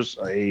numbers.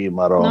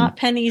 Not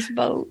Penny's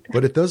boat.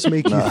 But it does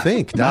make you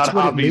think. That's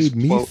what it made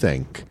me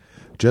think.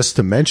 Just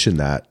to mention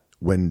that,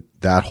 when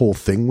that whole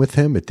thing with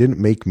him, it didn't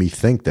make me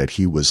think that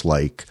he was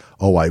like,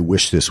 oh, I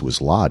wish this was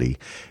Lottie.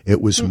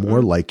 It was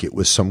more like it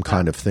was some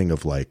kind of thing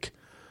of like,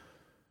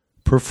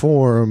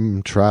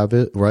 perform,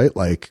 Travis, right?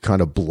 Like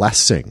kind of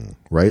blessing,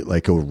 right?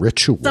 Like a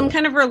ritual. Some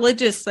kind of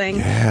religious thing.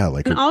 Yeah.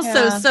 Like and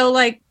also, so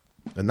like.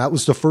 And that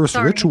was the first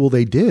ritual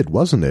they did,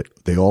 wasn't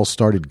it? They all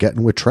started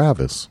getting with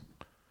Travis.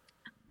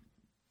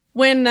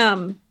 When,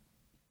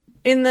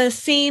 in the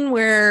scene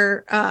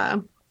where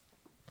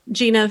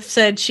Gina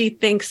said she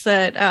thinks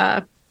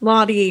that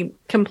Lottie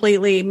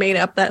completely made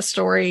up that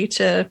story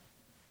to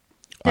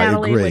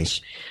Natalie,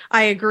 which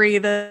I agree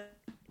that,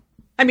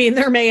 I mean,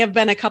 there may have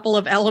been a couple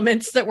of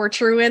elements that were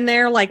true in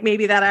there. Like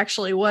maybe that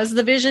actually was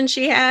the vision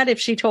she had if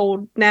she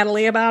told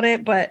Natalie about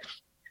it. But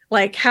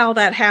like how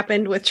that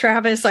happened with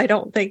Travis, I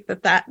don't think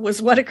that that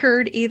was what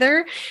occurred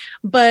either.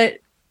 But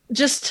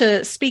just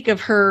to speak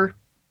of her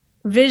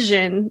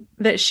vision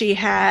that she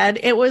had,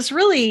 it was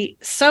really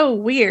so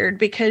weird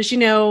because, you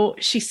know,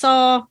 she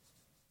saw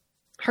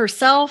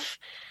herself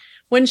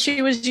when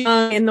she was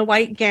young in the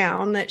white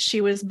gown that she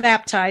was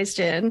baptized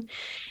in.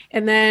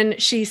 And then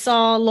she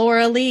saw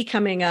Laura Lee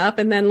coming up,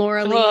 and then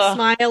Laura Lee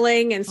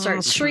smiling and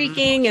starts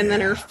shrieking, and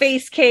then her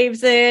face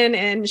caves in,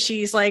 and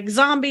she's like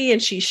zombie,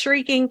 and she's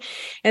shrieking.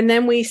 And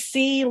then we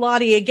see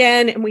Lottie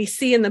again, and we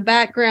see in the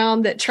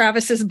background that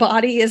Travis's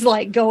body is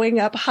like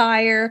going up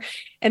higher.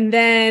 And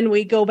then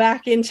we go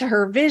back into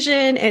her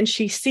vision, and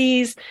she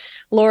sees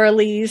Laura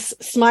Lee's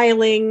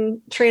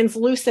smiling,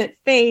 translucent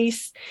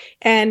face,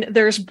 and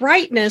there's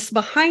brightness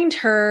behind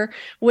her,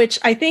 which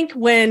I think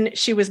when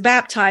she was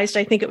baptized,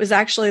 I think it was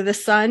actually the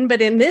sun,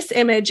 but in this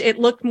image, it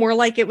looked more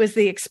like it was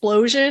the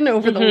explosion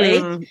over the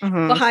lake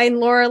behind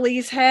Laura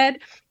Lee's head.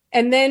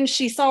 And then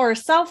she saw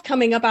herself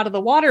coming up out of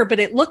the water, but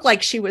it looked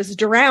like she was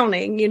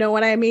drowning, you know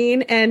what I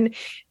mean? And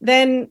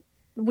then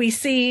we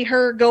see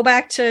her go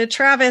back to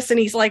Travis, and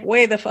he's like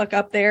way the fuck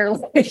up there.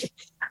 Like,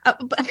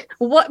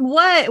 what?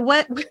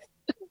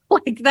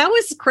 Like, that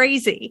was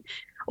crazy.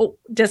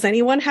 Does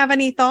anyone have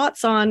any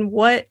thoughts on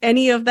what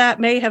any of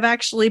that may have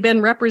actually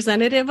been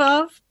representative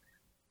of?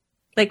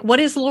 Like, what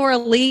has Laura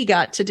Lee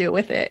got to do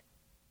with it?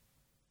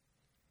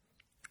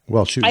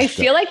 Well, I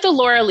feel like the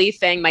Laura Lee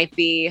thing might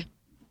be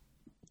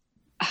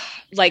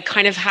like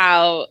kind of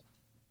how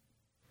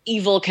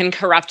evil can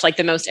corrupt like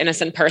the most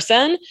innocent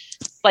person.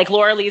 Like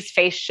Laura Lee's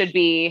face should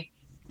be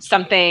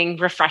something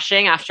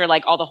refreshing after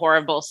like all the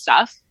horrible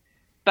stuff.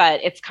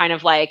 But it's kind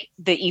of like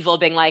the evil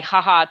being like,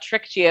 haha,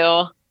 tricked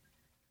you.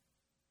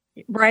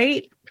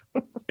 Right?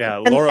 Yeah,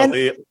 Laura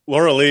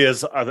Lee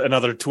is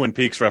another Twin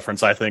Peaks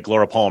reference, I think.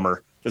 Laura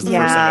Palmer is the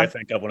first thing I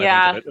think of when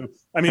I think of it.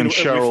 I mean, and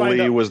Cheryl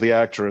Lee was the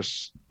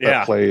actress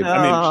that played.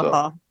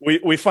 I mean,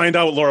 we find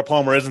out Laura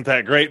Palmer isn't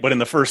that great, but in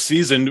the first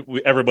season,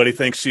 everybody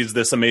thinks she's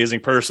this amazing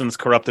person,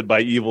 corrupted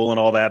by evil and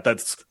all that.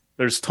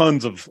 There's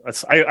tons of...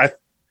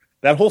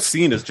 That whole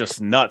scene is just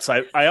nuts.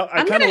 I'm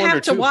going to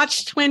have to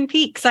watch Twin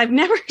Peaks. I've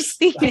never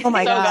seen it. Oh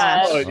my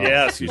God. Oh,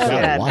 yes, you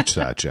should watch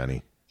that,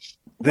 Jenny.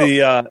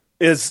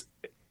 Is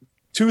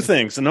two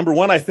things. And number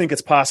one, I think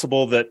it's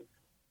possible that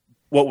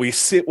what we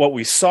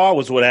saw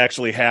was what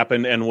actually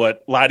happened, and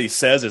what Lottie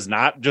says is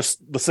not, just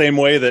the same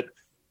way that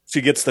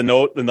she gets the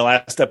note in the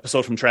last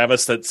episode from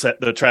Travis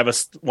that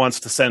Travis wants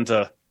to send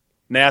to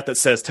Nat that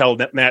says, tell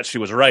Nat she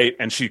was right.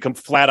 And she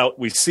flat out,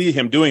 we see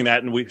him doing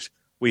that, and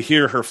we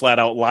hear her flat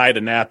out lie to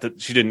Nat that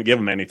she didn't give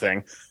him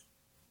anything.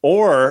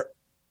 Or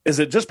is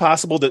it just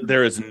possible that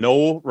there is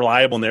no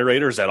reliable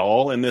narrators at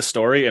all in this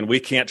story and we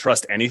can't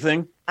trust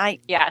anything?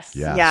 Yes.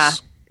 Yeah.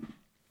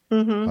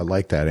 Mm-hmm. I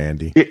like that,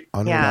 Andy.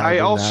 I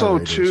also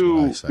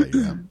too.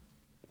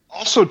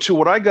 Also, too,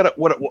 what I got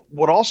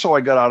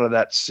out of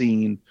that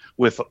scene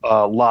with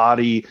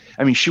Lottie.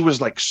 I mean, she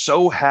was like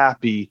so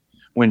happy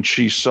when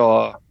she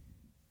saw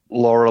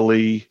Laura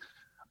Lee,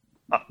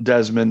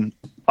 Desmond,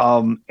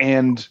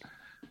 and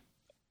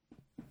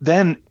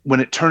then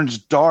when it turns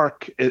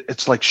dark,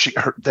 it's like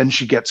then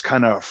she gets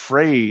kind of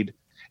afraid,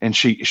 and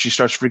she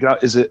starts freaking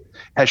out.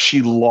 Has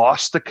she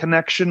lost the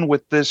connection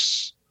with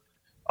this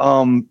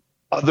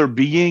other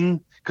being?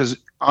 Because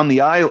on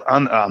the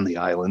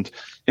island,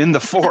 in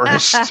the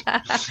forest,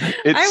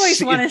 I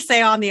always want to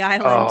say on the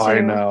island. Oh,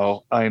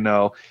 too. I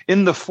know.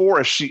 In the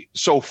forest,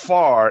 so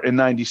far in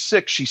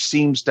 '96, she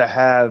seems to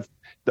have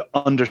the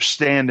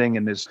understanding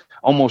and is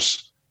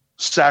almost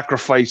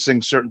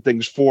sacrificing certain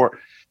things for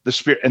the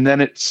spirit. And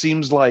then it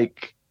seems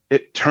like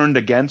it turned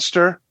against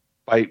her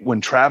when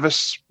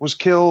Travis was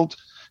killed.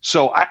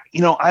 So I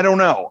don't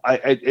know.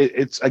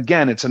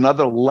 It's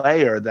another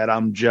layer that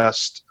I'm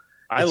just.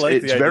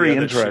 It's very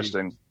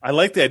interesting. I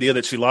like the idea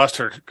that she lost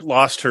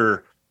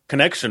her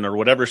connection or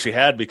whatever she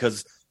had,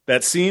 because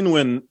that scene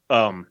when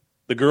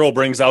the girl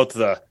brings out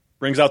the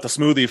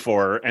smoothie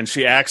for her and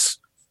she acts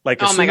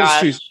like as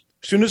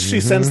soon as she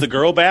sends the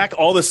girl back,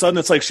 all of a sudden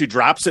it's like she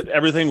drops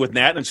everything with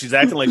Nat, and she's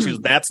acting like she's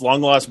Nat's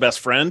long lost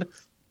best friend.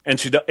 And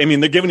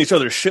they're giving each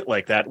other shit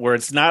like that, where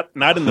it's not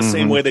in the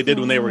same way they did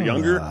when they were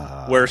younger,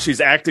 where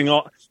she's acting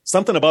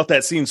something about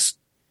that scene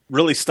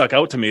really stuck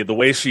out to me. The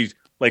way she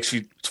like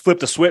she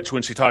flipped a switch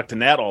when she talked to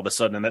Nat all of a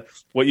sudden. And that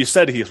what you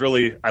said,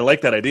 I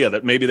like that idea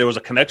that maybe there was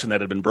a connection that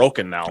had been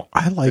broken now.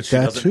 I like she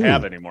that doesn't too.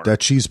 have anymore.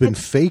 That she's been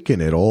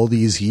faking it all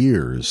these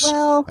years,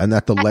 and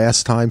that the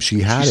last time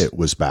she had it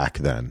was back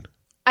then.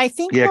 I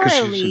think Yeah, because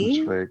Laura she Lee.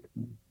 seems fake.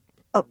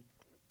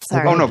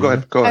 Sorry. Oh no, go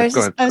ahead. I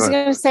was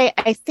going to say,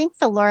 I think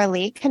the Laura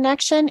Lee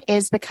connection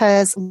is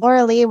because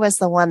Laura Lee was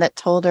the one that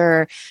told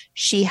her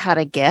she had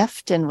a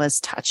gift and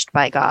was touched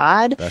by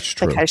God. That's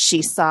true. Because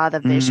she saw the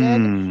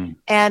vision.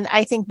 And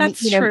I think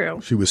That's true.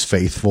 She was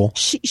faithful.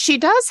 She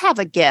does have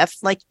a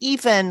gift. Like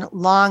even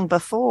long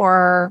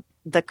before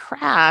the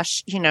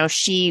crash,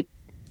 she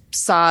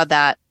saw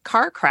that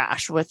car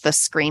crash with the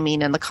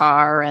screaming in the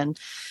car and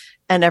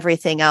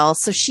everything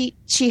else. So she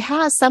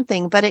has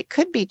something, but it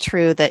could be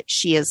true that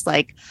she is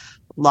like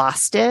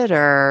lost it,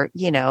 or,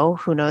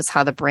 who knows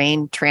how the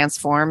brain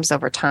transforms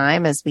over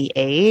time as we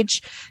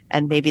age.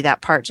 And maybe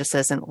that part just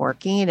isn't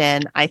working.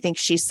 And I think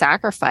she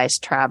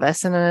sacrificed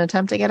Travis in an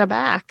attempt to get it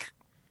back.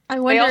 I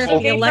wonder if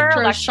the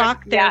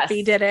electroshock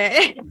therapy did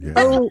it. Yeah.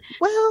 Oh,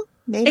 well,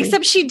 maybe.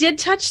 Except she did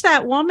touch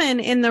that woman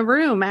in the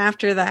room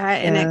after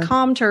that, and it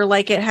calmed her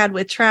like it had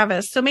with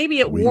Travis. So maybe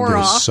it wore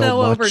off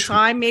over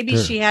time. Maybe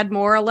she had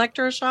more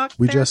electroshock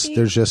therapy.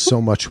 There's just so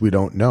much we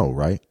don't know,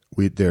 right?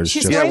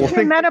 She's going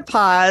through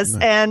menopause,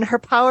 and her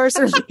powers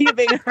are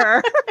leaving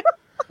her.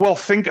 Well,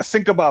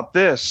 think about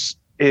this.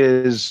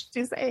 Is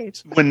she's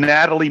aged. When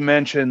Natalie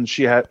mentioned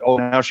she had,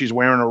 now she's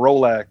wearing a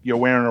Rolex. You're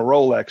wearing a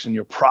Rolex, and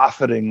you're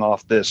profiting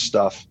off this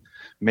stuff.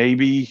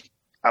 Maybe,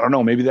 I don't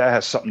know. Maybe that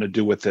has something to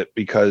do with it,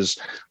 because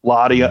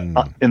Lottie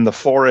in the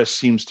forest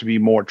seems to be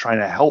more trying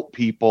to help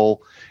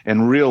people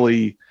and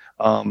really,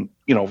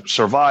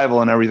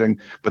 survival and everything.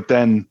 But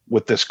then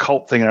with this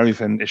cult thing and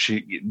everything, is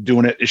she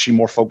doing it? Is she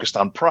more focused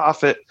on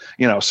profit?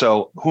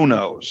 So who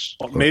knows?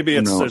 Well, maybe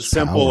it's as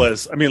simple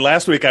as,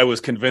 last week I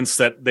was convinced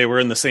that they were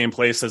in the same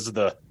place as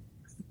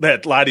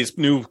that Lottie's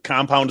new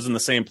compound is in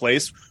the same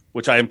place,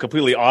 which I am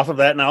completely off of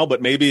that now.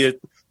 But maybe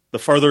the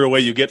further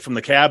away you get from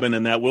the cabin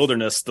in that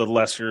wilderness, the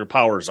less your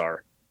powers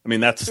are.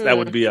 That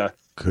would be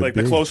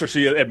the closer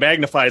it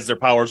magnifies their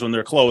powers when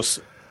they're close.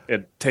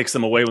 It takes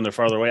them away when they're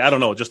farther away. I don't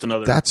know. Just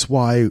another. That's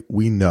why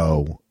we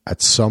know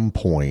at some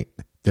point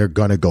they're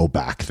going to go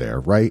back there,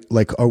 right?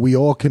 Like, are we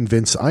all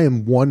convinced? I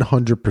am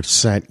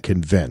 100%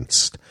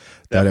 convinced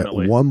that at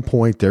one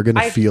point they're going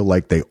to feel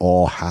like they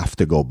all have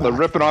to go back. They're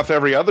ripping off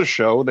every other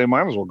show. They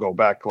might as well go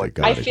back.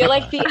 I feel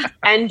like the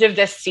end of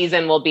this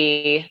season will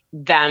be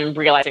them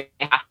realizing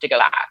they have to go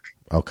back.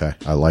 Okay.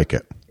 I like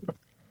it.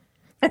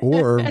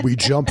 Or we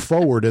jump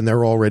forward and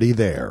they're already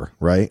there,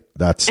 right?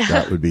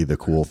 That would be the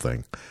cool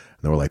thing.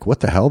 And they were like, what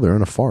the hell? They're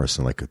in a forest.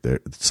 And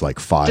it's like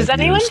 5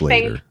 years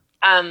later.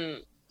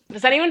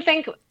 Does anyone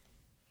think,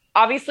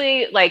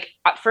 obviously,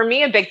 for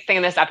me, a big thing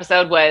in this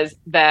episode was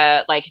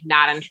the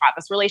Nat and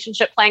Travis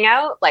relationship playing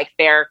out.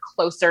 They're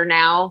closer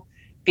now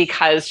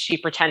because she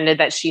pretended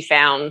that she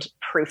found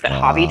proof that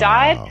Javi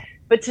died.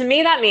 But to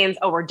me, that means,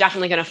 we're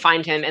definitely going to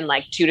find him in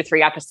 2 to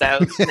 3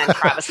 episodes. And then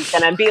Travis is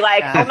going to be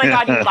like, oh my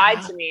God, you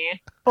lied to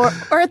me. Or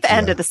at the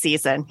end of the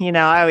season,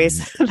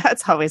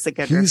 that's always a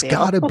good He's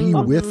got to be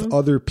with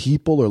other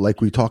people, or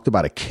like we talked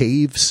about, a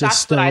cave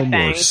system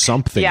or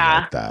something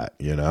like that,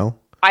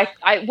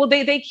 Well,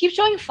 they keep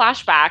showing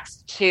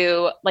flashbacks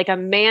to a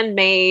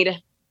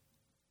man-made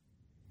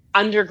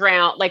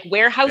underground,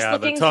 warehouse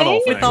looking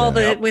thing with all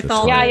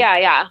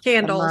the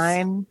candles.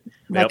 Mine,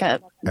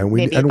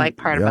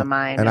 part of a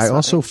mine. And I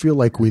also feel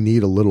like we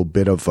need a little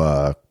bit of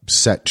a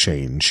set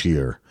change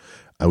here.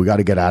 We got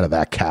to get out of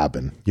that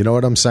cabin. You know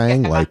what I'm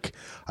saying? Yeah.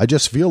 I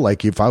just feel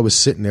like if I was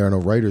sitting there and a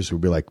writers would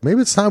be like,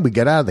 maybe it's time we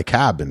get out of the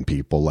cabin,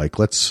 people.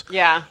 Let's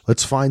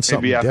find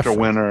something maybe after different.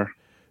 winter.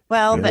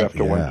 Well,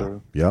 after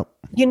winter. Yep.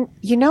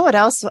 You know what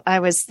else I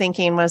was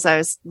thinking was I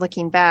was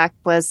looking back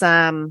was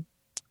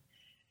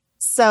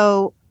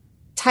so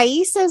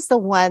Thais is the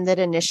one that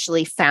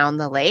initially found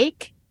the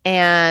lake,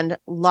 and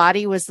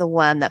Lottie was the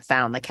one that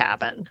found the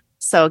cabin.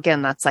 So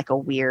again, that's a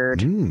weird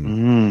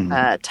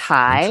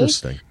tie.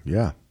 Interesting.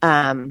 Yeah.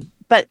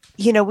 But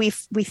we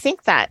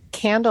think that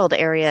candled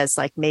area is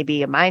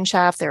maybe a mine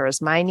shaft. There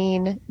was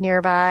mining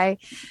nearby,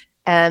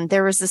 and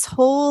there was this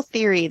whole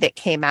theory that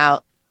came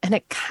out, and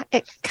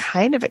it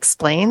kind of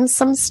explains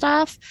some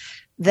stuff,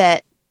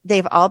 that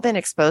they've all been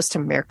exposed to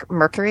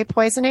mercury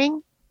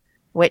poisoning,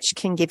 which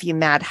can give you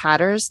Mad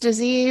Hatter's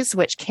disease,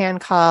 which can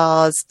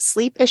cause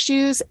sleep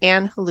issues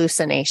and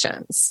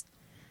hallucinations.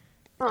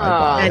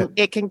 And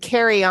it can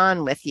carry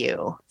on with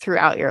you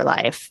throughout your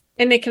life.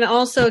 And it can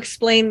also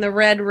explain the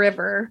Red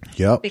River.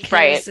 Yep.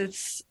 Because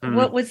it's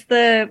what was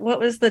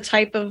the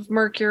type of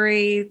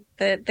mercury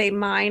that they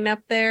mine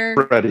up there?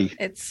 Ready.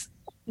 It's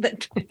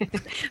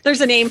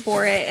there's a name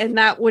for it, and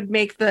that would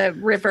make the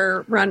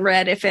river run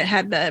red if it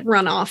had the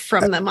runoff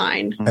from the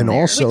mine. And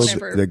also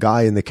the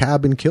guy in the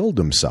cabin killed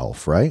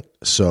himself, right?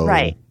 So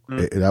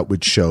that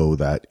would show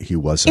that he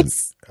wasn't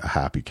a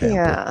happy camper.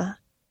 Yeah.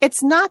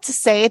 It's not to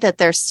say that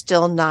there's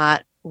still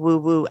not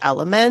woo-woo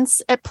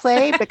elements at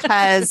play,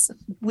 because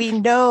we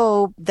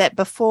know that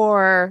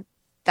before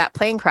that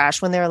plane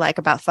crash when they were like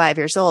about 5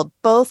 years old,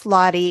 both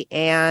Lottie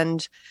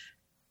and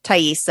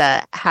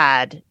Thaisa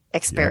had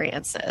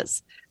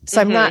experiences. So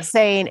I'm not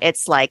saying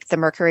it's like the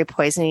mercury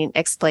poisoning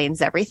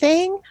explains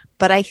everything,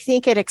 but I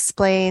think it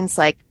explains,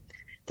 like,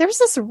 there was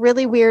this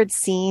really weird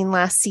scene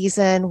last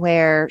season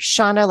where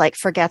Shauna like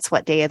forgets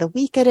what day of the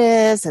week it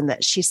is and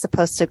that she's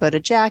supposed to go to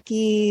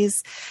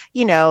Jackie's.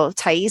 You know,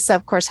 Thaisa,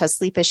 of course, has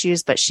sleep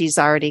issues, but she's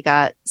already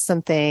got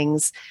some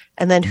things.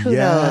 And then who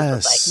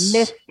knows,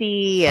 like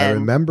Misty. And, I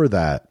remember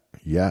that.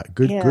 Yeah.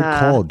 Good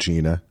call,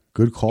 Gina.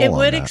 Good call. It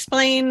would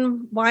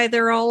explain why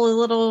they're all a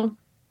little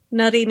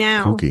nutty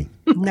now. Kooky.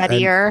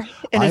 Nuttier.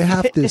 I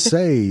have to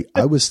say,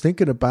 I was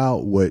thinking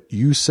about what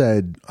you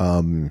said,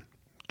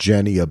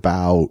 Jenny,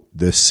 about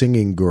the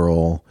singing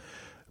girl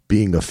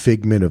being a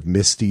figment of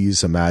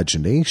Misty's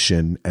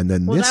imagination, and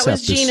then well, this that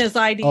was episode, Gina's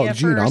idea. Oh,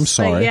 Gina, first, I'm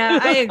sorry. Yeah,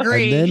 I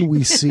agree. And then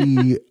we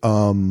see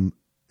in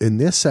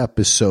this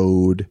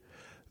episode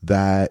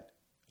that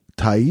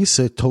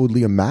Thaisa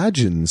totally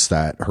imagines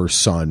that her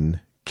son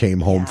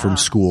came home from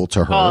school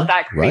to her. Oh,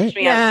 that creeps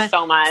me out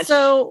so much.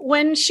 So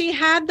when she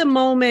had the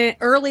moment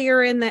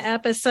earlier in the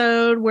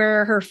episode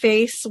where her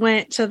face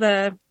went to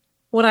the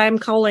what I'm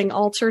calling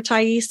alter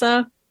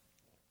Thaisa,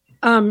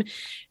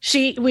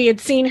 we had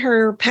seen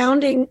her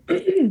pounding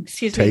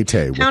excuse me,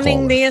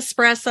 pounding the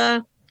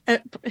espresso,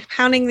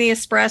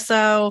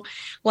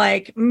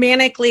 like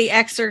manically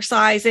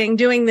exercising,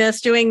 doing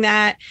this, doing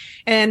that,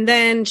 and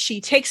then she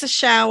takes a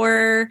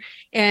shower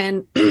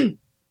and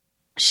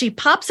she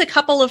pops a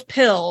couple of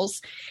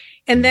pills,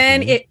 and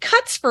then it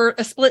cuts for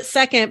a split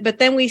second, but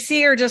then we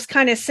see her just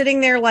kind of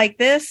sitting there like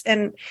this,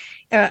 and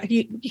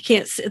you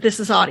can't see, this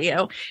is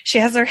audio. She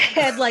has her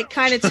head like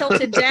kind of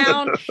tilted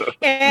down,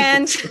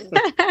 and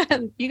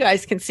you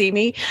guys can see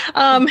me.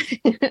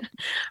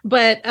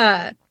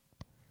 But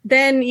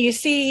then you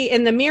see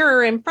in the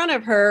mirror in front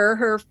of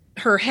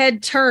her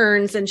head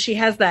turns and she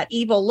has that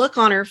evil look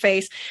on her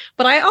face.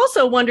 But I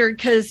also wondered,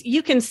 because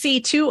you can see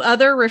two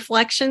other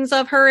reflections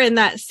of her in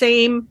that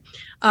same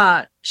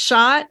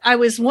shot. I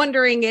was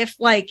wondering if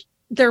like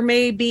there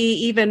may be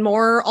even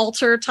more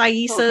alter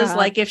Thaisas,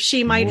 like if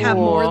she might have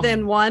more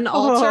than one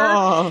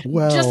alter,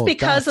 just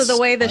because of the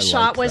way the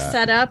shot was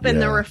set up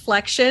and the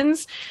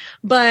reflections.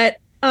 But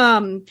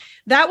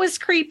that was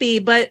creepy.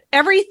 But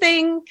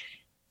everything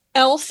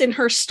else in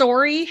her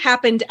story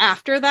happened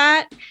after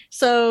that.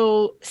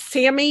 So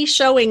Sammy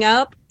showing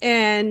up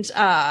and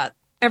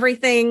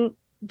everything,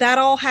 that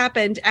all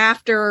happened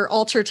after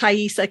Alter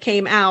Thaisa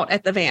came out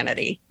at the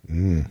Vanity.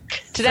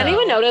 Did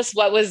anyone notice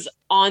what was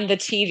on the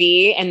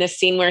TV in the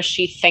scene where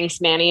she thinks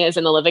Manny is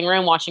in the living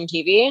room watching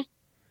TV?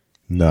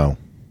 No.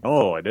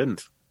 Oh, I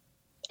didn't.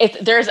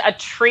 There's a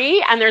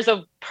tree and there's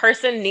a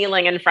person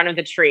kneeling in front of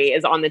the tree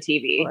is on the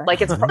TV.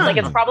 Like it's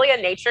probably a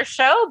nature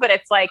show, but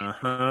it's like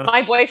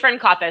my boyfriend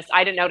caught this.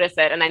 I didn't notice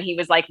it, and then he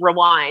was like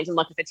rewind and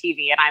look at the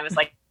TV, and I was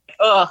like,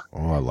 ugh.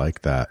 Oh, I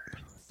like that.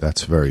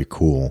 That's very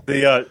cool.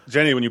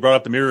 Jenny, when you brought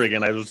up the mirror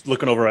again, I was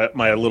looking over at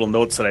my little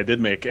notes that I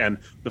did make, and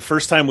the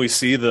first time we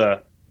see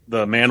the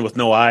man with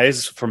no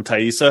eyes from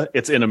Thaisa,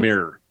 it's in a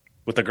mirror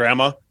with the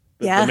grandma.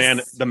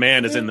 Yes. The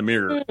man is in the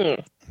mirror,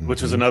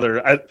 which is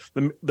another.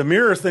 The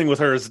mirror thing with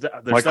her is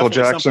Michael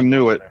Jackson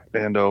knew it,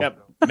 Bando. Yeah,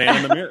 man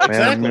in the mirror.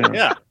 Exactly.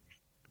 Yeah.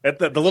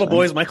 The little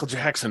boy's Michael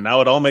Jackson.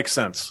 Now it all makes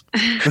sense.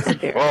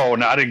 Oh,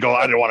 no, I didn't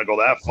want to go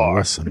that far.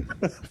 Listen,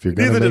 if you're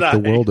going to make the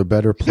world a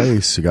better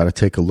place, you got to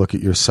take a look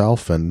at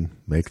yourself and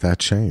make that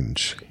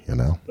change. You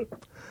know,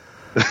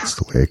 that's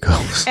the way it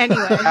goes.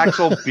 Anyway,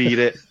 Axel, beat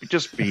it.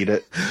 Just beat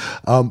it.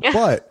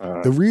 But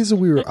the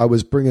reason I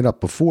was bringing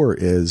up before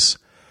is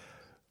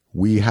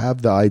we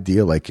have the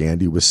idea, like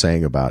Andy was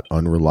saying, about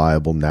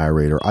unreliable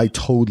narrator. I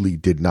totally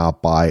did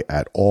not buy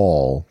at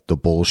all the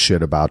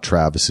bullshit about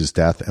Travis's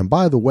death. And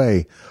by the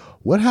way,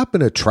 what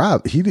happened to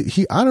Trav?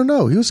 He I don't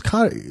know. He was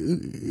kind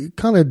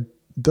of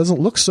doesn't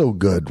look so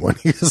good when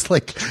he was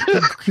like,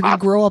 he didn't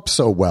grow up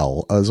so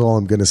well, is all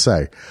I'm going to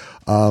say.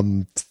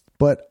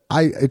 But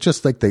it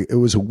just like it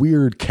was a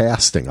weird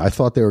casting. I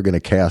thought they were going to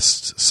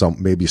cast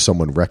maybe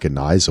someone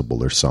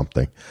recognizable or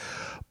something,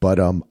 but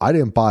I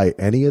didn't buy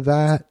any of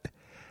that.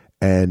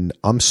 And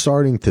I'm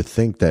starting to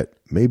think that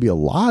maybe a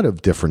lot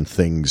of different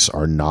things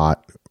are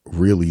not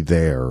really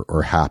there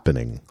or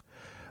happening.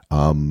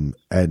 And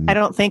I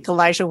don't think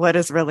Elijah Wood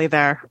is really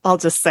there. I'll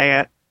just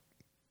say it.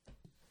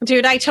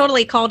 Dude, I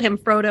totally called him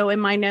Frodo in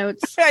my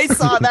notes. I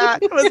saw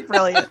that. It was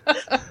brilliant.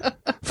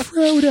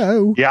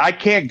 Frodo. Yeah, I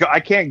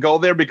can't go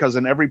there because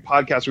in every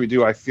podcast we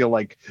do, I feel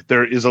like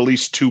there is at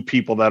least two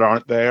people that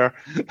aren't there.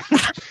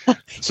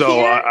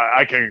 So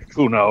I can,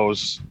 who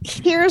knows?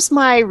 Here's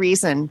my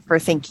reason for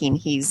thinking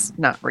he's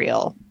not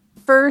real.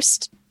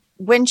 First,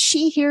 when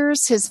she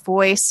hears his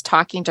voice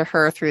talking to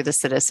her through the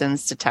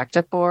Citizens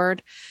Detective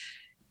Board,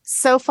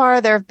 so far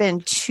there have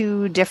been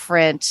two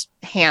different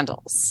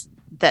handles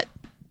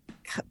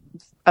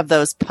of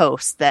those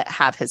posts that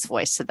have his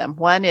voice to them.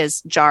 One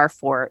is Jar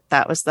Fort.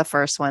 That was the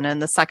first one.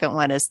 And the second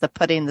one is the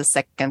Putting the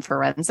Sick in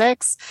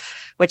Forensics,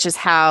 which is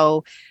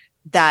how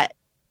that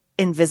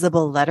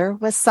invisible letter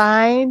was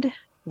signed.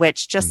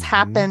 which just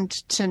happened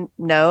to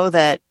know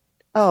that,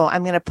 oh,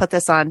 I'm going to put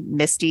this on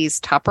Misty's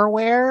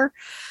Tupperware.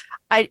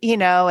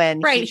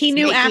 And right. He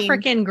knew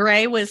African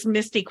Gray was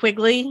Misty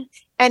Quigley.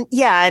 And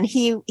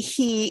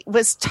he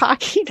was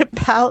talking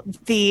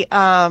about the,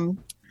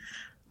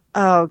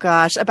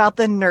 about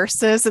the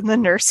nurses in the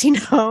nursing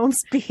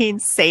homes being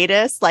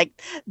sadists. Like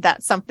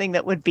that's something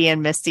that would be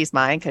in Misty's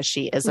mind because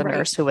she is a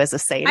nurse who is a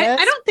sadist.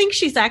 I don't think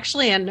she's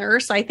actually a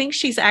nurse. I think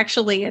she's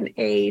actually an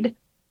aide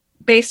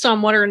based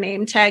on what her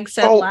name tag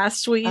said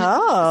last week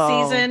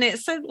season. It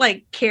said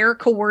like care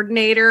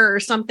coordinator or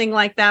something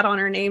like that on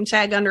her name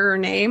tag under her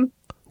name.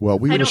 Well,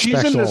 we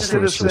respect all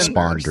first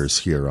responders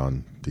here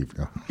on the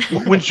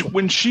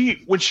when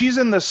she's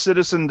in the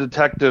citizen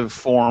detective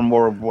forum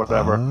or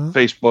whatever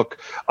Facebook,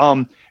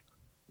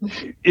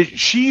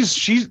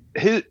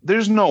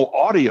 there's no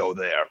audio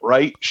there,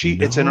 right?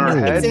 It's in her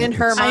head. It's in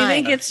her mind. I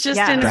think it's just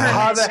in her head.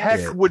 How the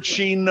heck would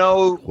she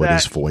know what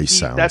his voice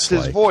sounds like? That's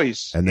his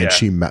voice. And then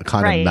she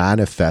kind of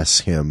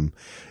manifests him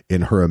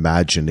in her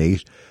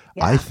imagination.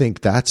 Yeah. I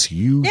think that's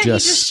you. Yeah, he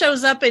just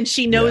shows up and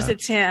she knows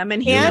it's him,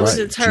 and he knows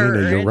it's her.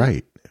 Gina, you're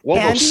right. Well,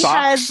 and he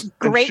has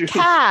great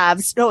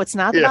calves. No, it's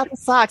not about the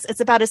socks. It's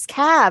about his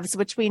calves,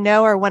 which we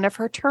know are one of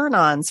her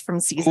turn-ons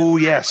from season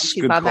 1. Yes,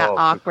 she's on that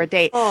awkward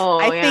date.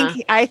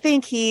 I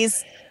think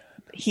he's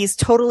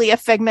totally a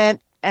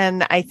figment,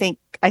 and I think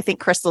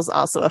Crystal's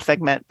also a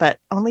figment, but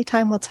only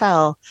time will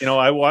tell. When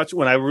I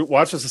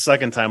watched this the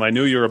second time, I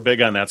knew you were big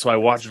on that, so I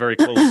watched very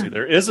closely.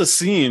 There is a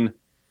scene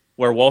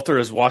where Walter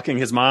is walking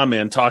his mom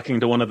in,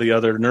 talking to one of the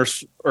other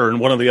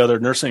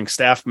nursing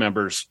staff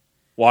members.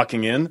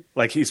 Walking in,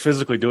 like he's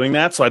physically doing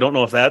that. So I don't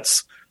know if I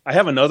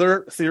have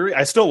another theory.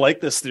 I still like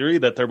this theory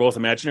that they're both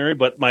imaginary,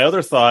 but my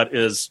other thought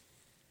is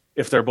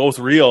if they're both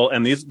real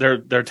and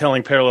they're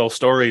telling parallel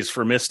stories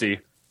for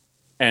Misty,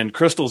 and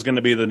Crystal's going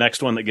to be the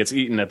next one that gets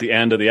eaten at the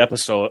end of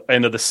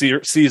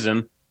the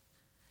season,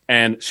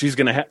 and she's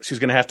going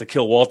to have to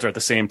kill Walter at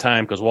the same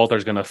time because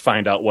Walter's going to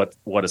find out what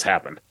has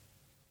happened.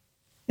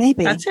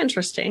 Maybe that's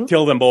interesting.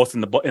 Kill them both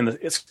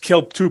it's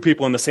kill two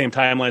people in the same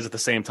timelines at the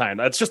same time.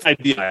 That's just an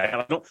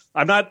idea.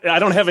 I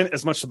don't have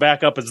as much to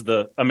back up as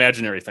the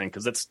imaginary thing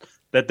because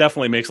that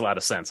definitely makes a lot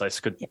of sense. I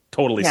could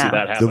totally see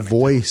that happening. The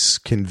voice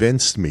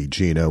convinced me,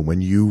 Gina,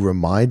 when you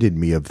reminded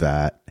me of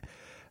that,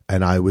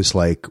 and I was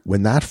like,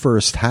 when that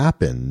first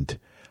happened,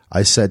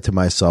 I said to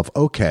myself,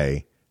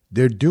 okay,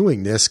 they're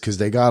doing this because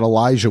they got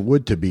Elijah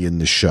Wood to be in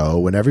the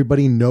show, and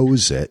everybody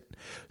knows it,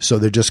 so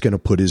they're just going to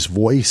put his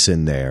voice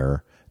in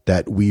there.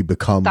 That we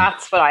become.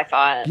 That's what I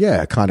thought.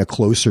 Yeah, kind of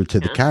closer to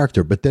the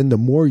character. But then the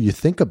more you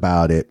think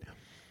about it,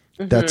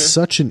 that's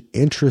such an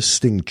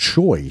interesting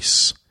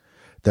choice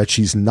that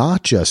she's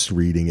not just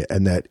reading it,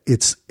 and that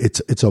it's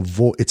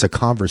a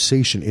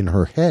conversation in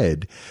her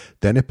head.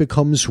 Then it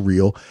becomes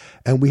real,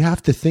 and we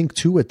have to think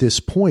too. At this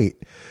point,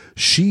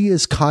 she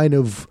is kind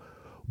of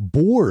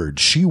bored.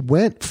 She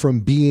went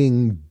from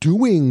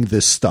doing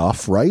this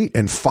stuff, right,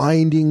 and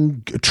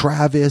finding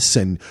Travis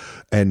and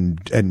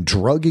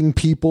drugging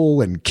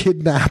people and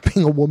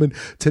kidnapping a woman,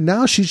 to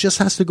now she just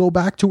has to go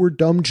back to her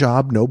dumb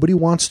job. Nobody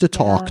wants to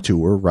talk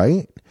to her,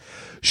 right?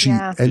 She's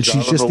out of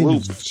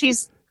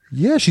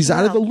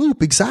the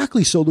loop.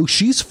 Exactly. So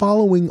she's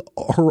following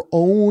her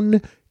own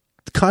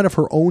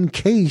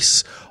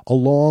case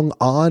along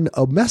on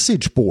a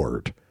message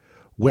board.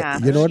 You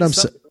know what I'm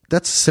saying?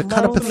 That's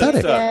kind of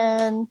pathetic.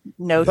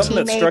 No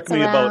teammates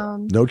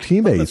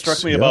That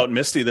struck me about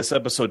Misty this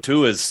episode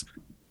too is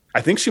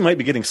I think she might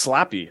be getting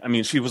sloppy. I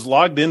mean, she was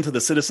logged into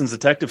the Citizens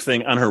Detective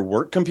thing on her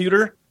work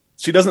computer.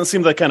 She doesn't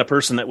seem the kind of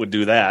person that would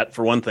do that,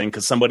 for one thing,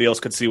 because somebody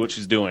else could see what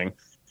she's doing.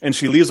 And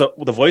she leaves the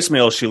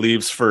voicemail she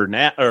leaves for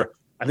Nat, or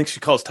I think she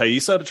calls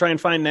Thaisa to try and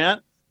find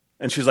Nat.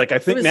 And she's like, I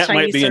think Nat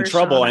might be in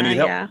trouble. Shauna, I need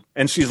help. Yeah.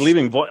 And she's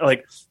leaving.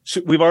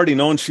 We've already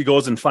known she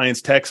goes and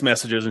finds text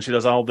messages and she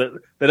does all that.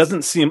 That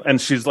doesn't seem.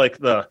 And she's like,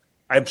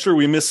 I'm sure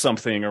we missed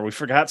something or we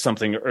forgot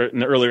something in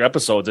the earlier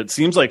episodes. It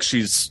seems like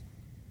she's,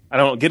 I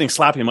don't know, getting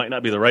sloppy might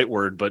not be the right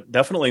word, but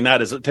definitely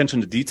not as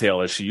attention to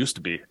detail as she used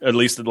to be, at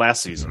least the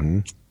last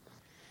season.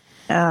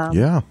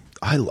 Yeah.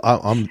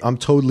 I'm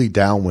totally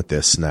down with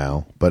this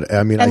now. But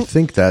I mean, I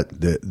think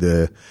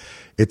that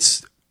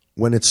it's,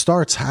 when it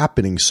starts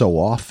happening so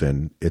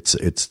often, it's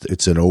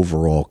an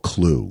overall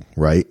clue,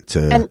 right?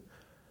 And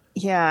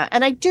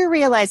I do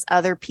realize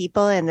other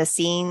people in the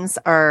scenes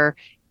are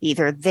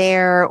either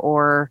there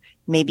or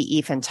maybe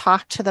even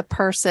talk to the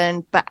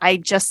person. But I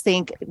just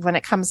think when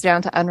it comes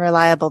down to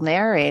unreliable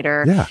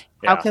narrator,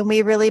 how can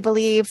we really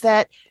believe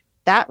that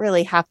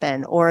really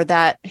happened, or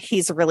that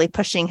he's really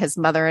pushing his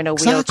mother in a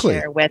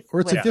wheelchair with, or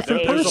it's a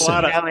different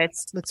person?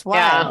 It's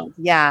wild.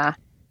 Yeah.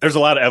 There's a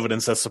lot of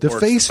evidence that supports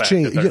the face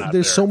change.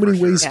 There's so many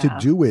ways to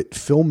do it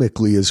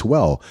filmically as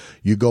well.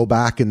 You go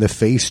back and the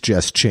face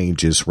just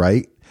changes,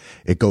 right?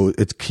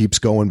 It keeps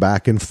going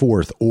back and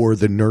forth, or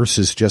the nurse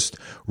is just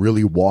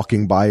really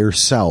walking by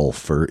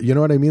herself, or you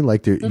know what I mean?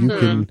 Like you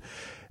can,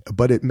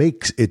 but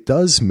it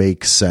does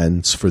make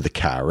sense for the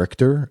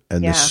character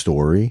and the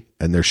story,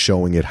 and they're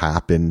showing it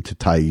happen to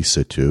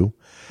Thaisa too.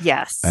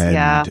 Yes.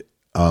 And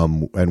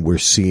and we're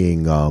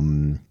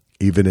seeing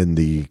even in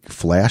the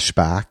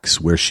flashbacks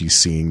where she's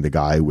seeing the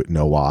guy with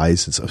no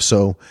eyes and stuff.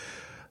 So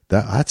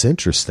that's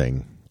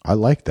interesting. I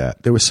like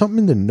that. There was something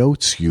in the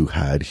notes you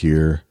had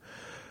here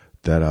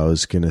that I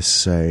was going to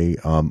say.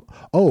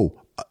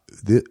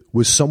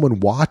 Was someone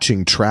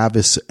watching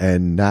Travis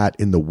and Nat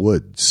in the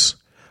woods?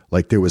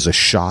 Like there was a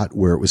shot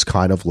where it was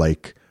kind of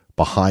like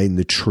behind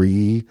the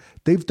tree.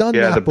 They've done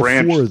that the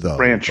before, though.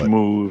 Branch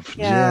moved.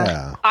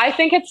 Yeah. I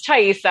think it's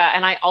Thaisa,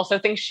 and I also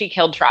think she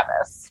killed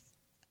Travis.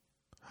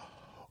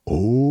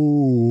 Ooh.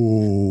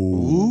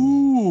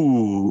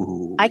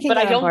 I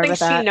don't think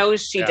she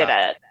knows she did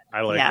it.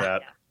 I like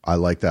that. I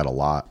like that a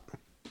lot.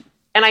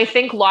 And I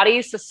think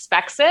Lottie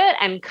suspects it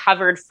and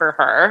covered for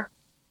her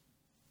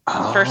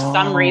for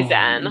some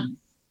reason.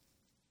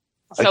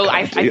 So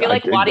I feel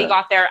like Lottie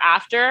got there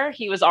after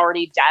he was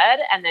already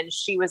dead. And then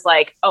she was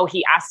like, oh,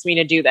 he asked me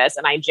to do this.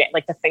 And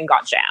the thing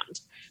got jammed.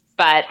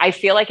 But I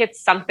feel like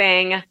it's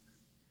something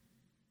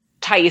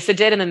Thaisa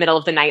did in the middle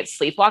of the night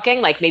sleepwalking.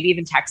 Like maybe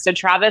even texted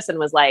Travis and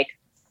was like,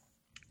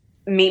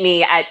 meet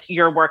me at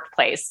your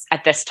workplace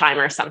at this time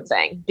or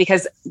something.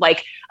 Because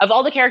like of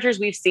all the characters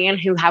we've seen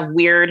who have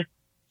weird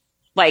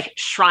like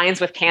shrines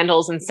with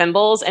candles and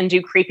symbols and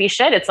do creepy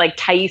shit, it's like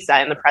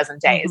Thaisa in the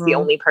present day is the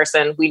only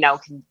person we know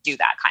can do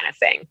that kind of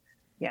thing.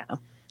 Yeah,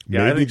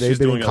 I think she's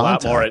doing a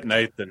lot more at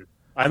night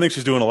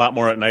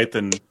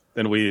than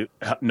we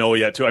know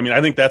yet too. I mean,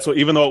 I think that's what,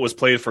 even though it was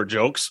played for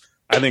jokes,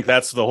 I think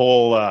that's the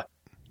whole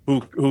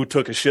who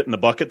took a shit in the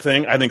bucket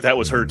thing. I think that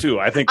was her too.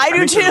 I do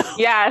too.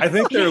 Yeah, I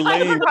think they're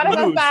laying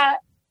clues. That.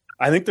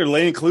 I think they're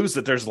laying clues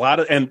that there's a lot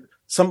of, and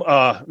some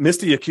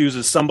Misty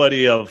accuses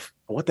somebody of,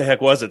 what the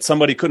heck was it?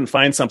 Somebody couldn't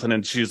find something,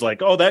 and she's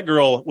like, "Oh, that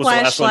girl was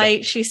flashlight." The last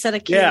one." She said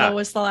Akiva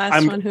was the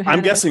last one who had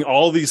I'm guessing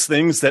all these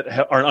things that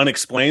are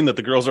unexplained that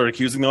the girls are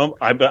accusing them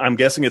of. I'm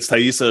guessing it's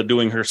Thaisa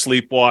doing her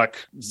sleepwalk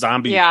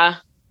zombie,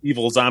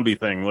 evil zombie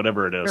thing,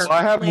 whatever it is. Well,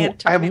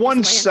 I have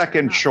one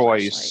second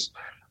choice.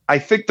 I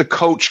think the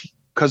coach,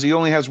 because he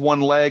only has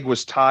one leg,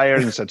 was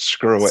tired and said,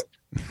 "Screw it."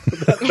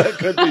 that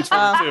could be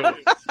true too.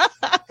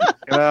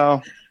 You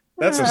know.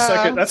 That's the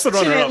second. That's the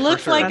runner-up. It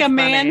looked like a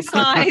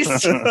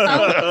man-sized. Oh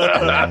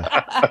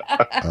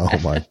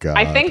my god!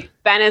 I think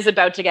Ben is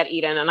about to get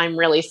eaten, and I'm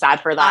really sad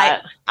for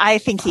that. I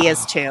think he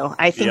is too.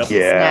 I think he's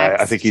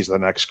next. I think he's the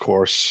next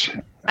course.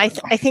 I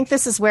think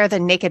this is where the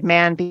naked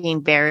man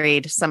being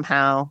buried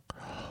somehow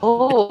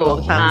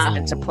comes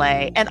into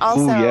play, and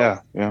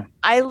also,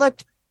 I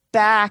looked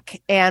back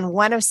and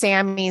one of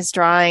Sammy's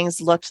drawings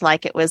looked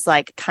like it was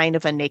like kind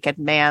of a naked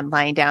man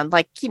lying down,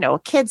 like, you know,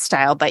 kid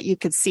style, but you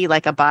could see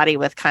like a body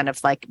with kind of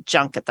like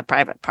junk at the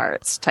private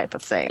parts type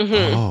of thing.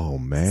 Oh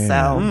man.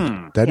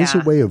 So that is a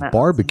way of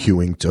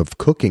barbecuing, of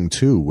cooking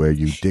too, where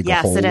you dig a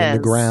hole in the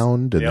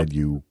ground and then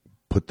you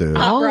put the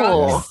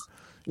rocks.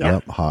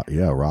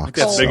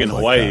 That's big in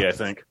Hawaii, I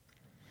think.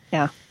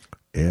 Yeah,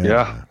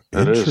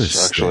 it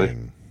is actually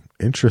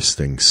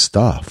interesting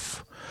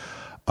stuff.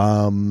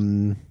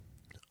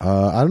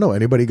 I don't know.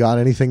 Anybody got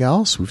anything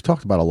else? We've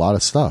talked about a lot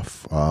of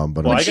stuff.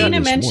 But Gina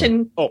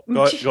mentioned. Go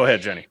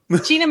ahead, Jenny.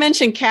 Gina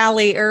mentioned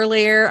Callie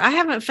earlier. I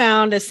haven't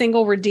found a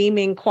single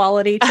redeeming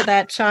quality to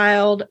that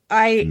child.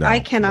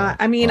 I cannot.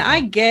 I mean, I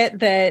get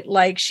that.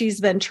 Like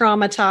she's been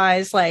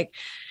traumatized.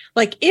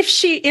 Like if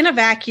she in a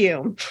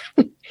vacuum,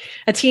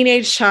 a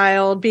teenage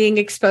child being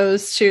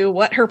exposed to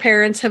what her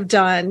parents have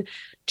done,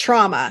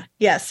 trauma.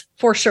 Yes,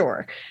 for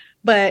sure.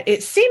 But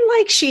it seemed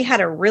like she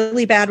had a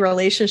really bad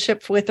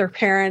relationship with her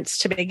parents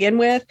to begin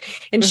with.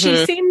 And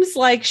she seems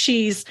like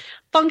she's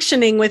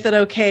functioning with it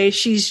okay.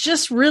 She's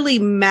just really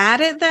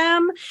mad at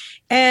them.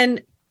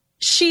 And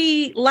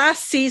she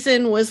last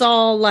season was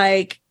all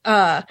like,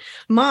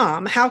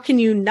 Mom, how can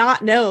you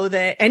not know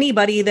that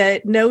anybody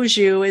that knows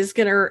you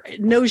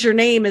knows your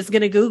name is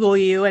going to Google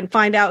you and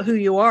find out who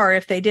you are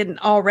if they didn't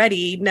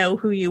already know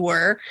who you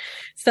were?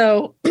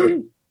 So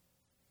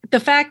the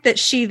fact that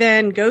she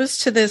then goes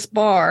to this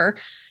bar,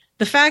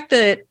 the fact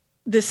that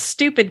this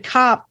stupid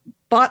cop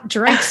bought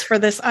drinks for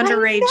this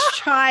underage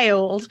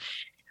child,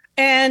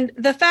 and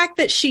the fact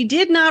that she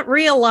did not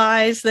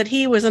realize that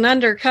he was an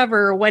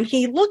undercover when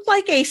he looked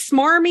like a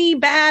smarmy,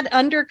 bad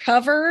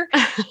undercover.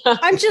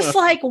 I'm just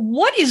like,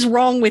 what is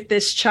wrong with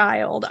this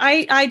child?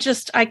 I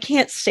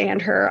can't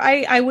stand her.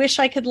 I wish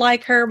I could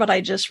like her, but I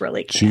just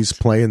really can't. She's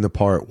playing the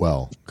part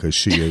well because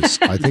she is.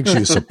 I think she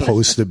is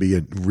supposed to be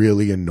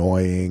really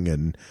annoying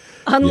and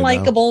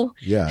unlikable.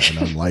 And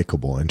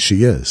unlikable, and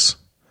she is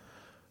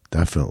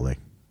definitely.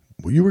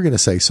 Well, you were going to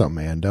say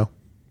something, Ando.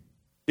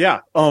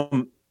 Yeah.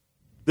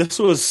 This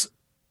was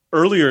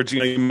earlier,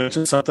 Gina, you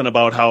mentioned something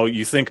about how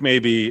you think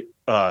maybe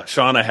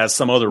Shauna has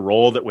some other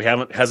role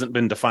that hasn't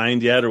been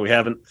defined yet, or we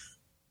haven't.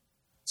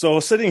 So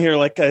sitting here,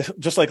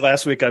 just like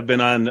last week, I've been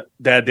on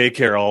dad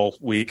daycare all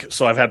week,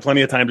 so I've had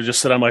plenty of time to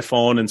just sit on my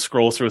phone and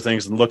scroll through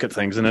things and look at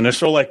things. And in a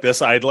show like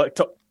this, I'd like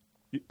to.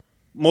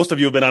 Most of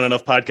you have been on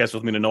enough podcasts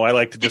with me to know I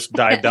like to just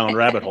dive down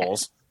rabbit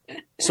holes.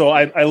 So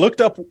I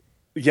looked up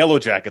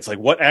Yellowjackets, like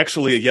what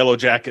actually a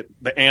Yellowjacket,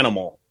 the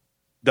animal,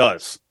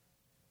 does.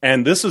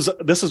 And this is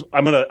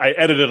I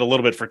edited a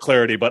little bit for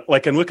clarity, but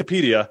like in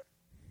Wikipedia,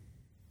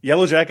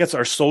 Yellowjackets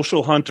are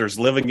social hunters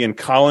living in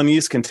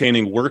colonies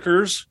containing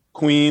workers,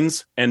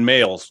 queens, and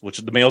males, which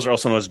the males are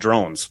also known as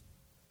drones.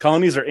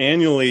 Colonies are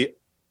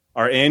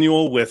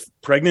annual with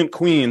pregnant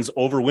queens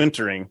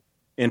overwintering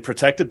in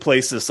protected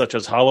places such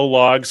as hollow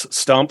logs,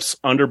 stumps,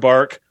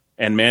 underbark,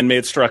 and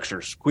man-made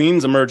structures.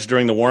 Queens emerge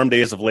during the warm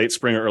days of late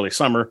spring or early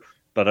summer.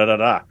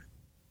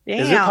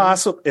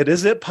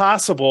 Is it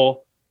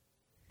possible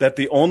that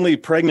the only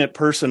pregnant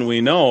person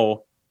we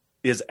know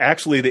is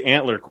actually the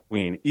antler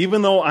queen?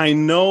 Even though I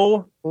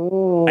know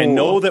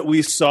that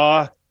we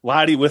saw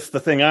Lottie with the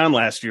thing on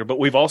last year, but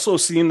we've also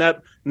seen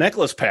that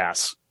necklace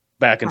pass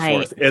back and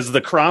forth. Does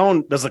the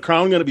crown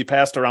going to be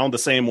passed around the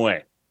same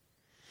way?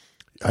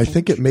 I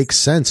think it makes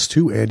sense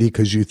too, Andy,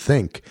 because you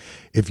think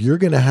if you're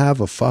going to have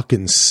a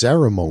fucking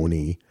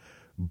ceremony,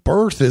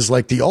 birth is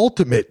like the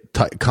ultimate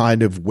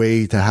kind of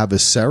way to have a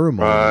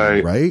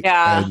ceremony, right?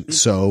 Yeah. And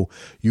so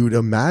you would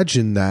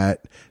imagine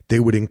that they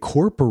would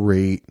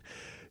incorporate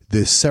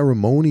the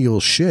ceremonial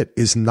shit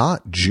is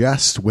not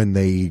just when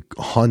they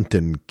hunt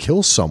and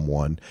kill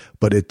someone,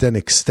 but it then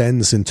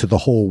extends into the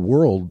whole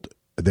world.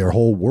 Their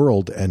whole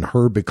world, and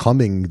her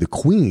becoming the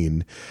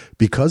queen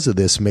because of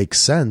this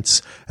makes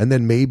sense. And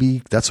then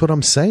maybe that's what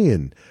I'm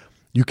saying.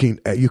 You can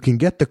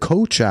get the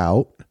coach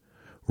out,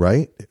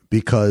 right?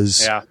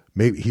 Because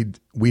maybe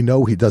we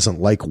know he doesn't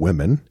like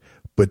women,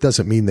 but it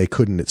doesn't mean they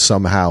couldn't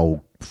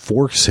somehow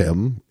force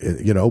him,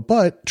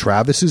 but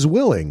Travis is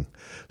willing.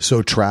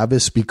 So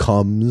Travis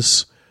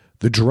becomes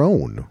the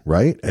drone,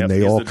 right? And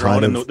they all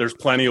kind of... there's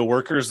plenty of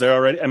workers there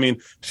already. I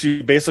mean,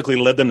 she basically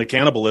led them to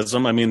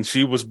cannibalism. I mean,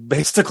 she was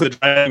basically the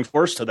driving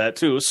force to that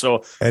too.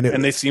 So,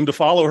 and they seemed to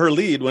follow her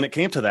lead when it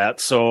came to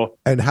that. So,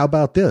 and how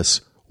about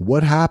this?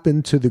 What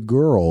happened to the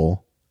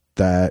girl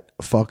that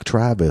fucked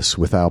Travis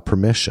without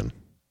permission?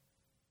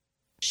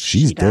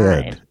 She's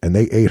dead, and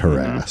they ate her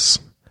ass.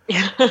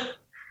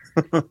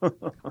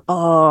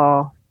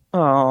 Oh.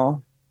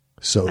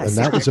 So, and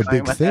that was a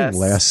big thing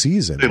last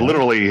season. They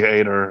literally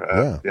ate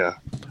her. Yeah.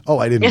 Oh,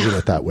 I didn't mean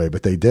it that way,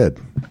 but they did.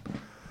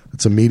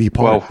 It's a meaty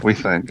part. Well, we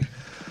think.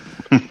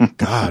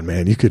 God,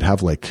 man, you could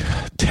have like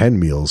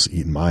 10 meals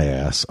eating my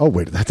ass. Oh,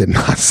 wait, that did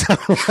not sound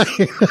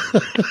right.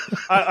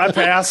 I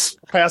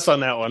pass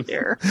on that one.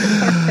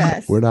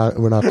 We're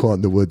not caught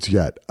in the woods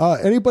yet.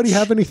 Anybody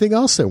have anything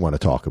else they want to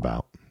talk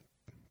about?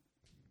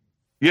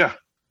 Yeah.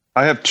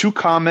 I have 2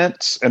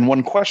 comments and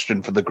 1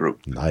 question for the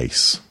group.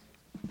 Nice.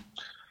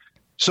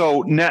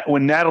 So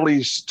when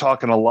Natalie's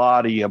talking to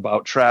Lottie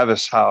about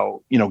Travis,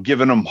 how,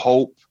 giving him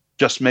hope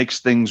just makes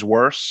things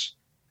worse.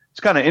 It's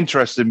kind of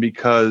interesting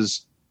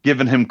because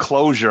giving him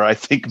closure, I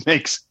think,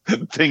 makes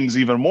things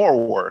even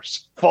more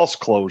worse. False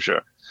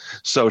closure.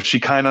 So she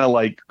kind of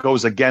like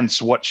goes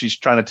against what she's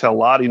trying to tell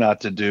Lottie not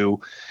to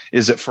do.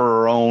 Is it for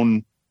her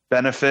own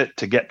benefit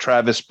to get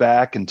Travis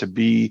back and to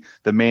be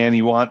the man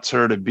he wants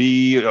her to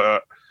be?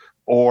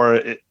 Or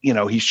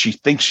she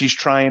thinks she's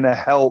trying to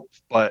help,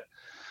 but,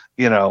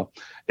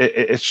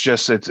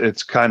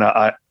 it's kind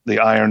of the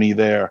irony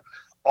there.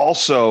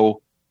 Also,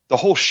 the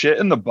whole shit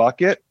in the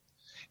bucket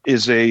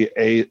is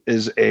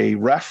a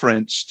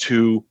reference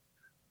to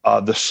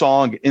the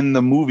song in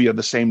the movie of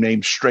the same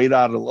name, Straight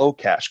Outta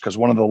Low-Cash, because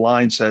one of the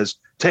lines says,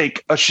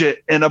 "Take a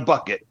shit in a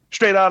bucket,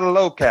 straight out of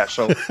Low-Cash."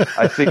 So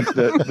I think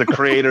that the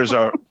creators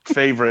are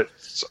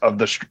favorites of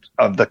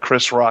the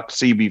Chris Rock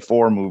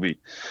CB4 movie.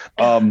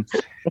 And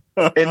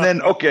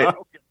then,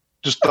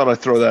 just thought I'd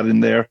throw that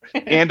in there.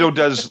 Ando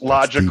does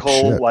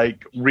logical,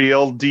 like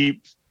real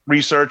deep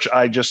research.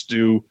 I just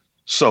do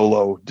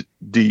solo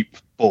deep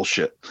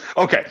bullshit.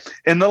 Okay.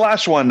 And the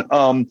last one.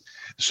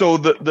 So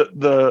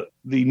the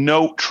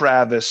note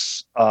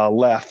Travis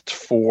left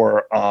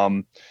for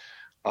Lottie,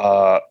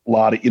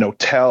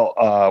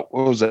 what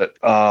was it?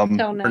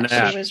 Tell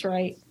Nat she was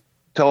right.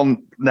 Tell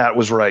Nat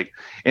was right.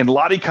 And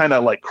Lottie kind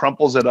of like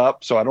crumples it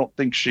up, so I don't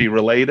think she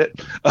relayed it.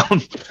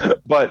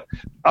 But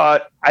I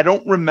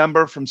don't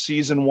remember from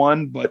season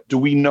 1, but do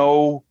we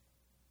know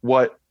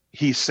what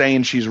he's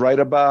saying she's right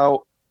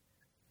about?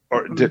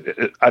 Or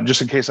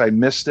just in case I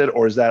missed it,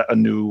 or is that a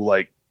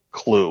new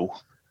clue?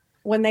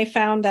 When they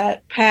found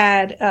that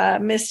pad,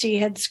 Misty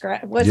had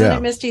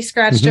it Misty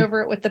scratched over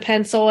it with the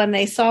pencil, and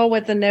they saw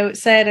what the note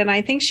said, and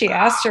I think she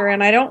asked her,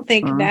 and I don't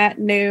think Nat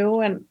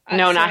knew, and I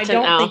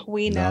don't think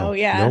we know.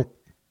 Yeah. Nope.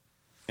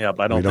 Yeah,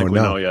 but I don't think we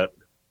know yet.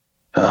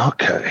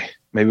 Okay.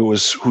 Maybe it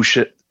was who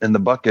shit in the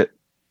bucket.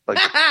 The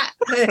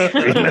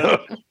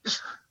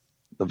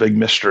big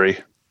mystery.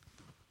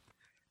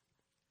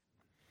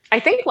 I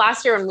think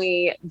last year when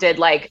we did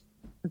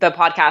the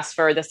podcast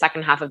for the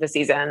second half of the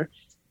season,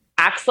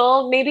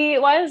 Axel, maybe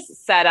it was,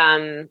 said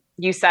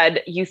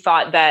you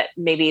thought that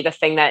maybe the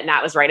thing that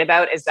Nat was right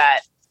about is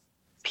that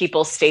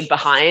people stayed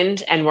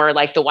behind and were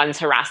the ones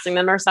harassing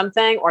them or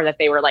something, or that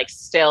they were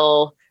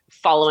still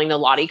following the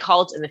Lottie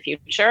cult in the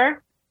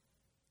future.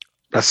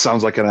 That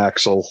sounds like an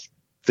Axel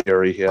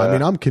theory. Yeah. I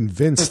mean, I'm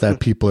convinced that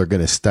people are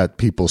going to that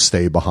people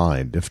stay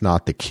behind, if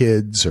not the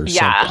kids or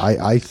something.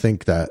 I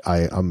think that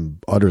I'm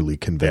utterly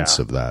convinced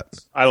of that.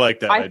 I like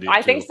that idea.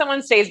 I think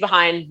someone stays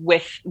behind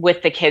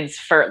with the kids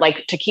for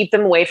like to keep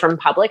them away from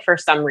public for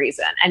some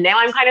reason. And now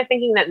I'm kind of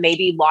thinking that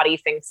maybe Lottie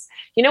thinks,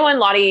 you know, when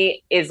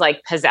Lottie is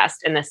like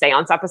possessed in the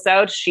seance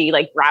episode, she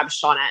like grabs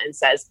Shauna and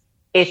says,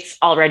 "It's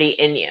already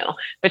in you,"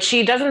 but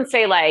she doesn't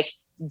say like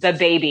the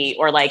baby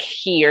or like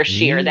he or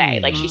she or they.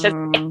 Like she says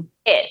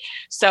it.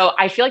 So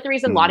I feel like the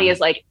reason Lottie is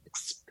like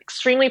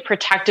extremely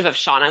protective of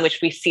Shauna,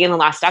 which we see in the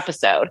last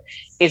episode,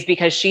 is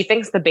because she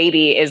thinks the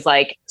baby is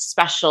like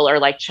special or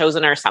like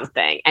chosen or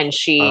something. And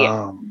she, you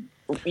know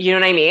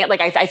what I mean?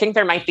 Like I think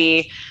there might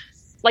be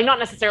like not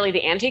necessarily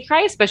the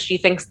Antichrist, but she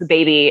thinks the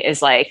baby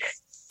is like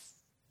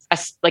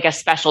a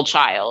special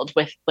child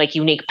with like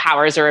unique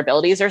powers or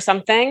abilities or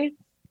something.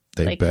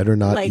 They better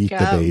not eat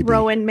the baby.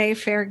 Rowan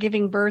Mayfair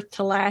giving birth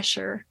to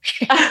Lasher.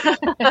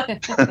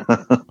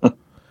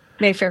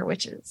 Mayfair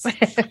witches.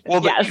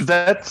 Well,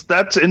 yes.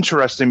 That's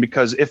interesting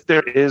because if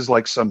there is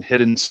like some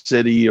hidden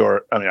city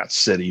or, I mean, not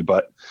city,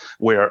 but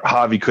where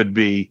Javi could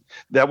be,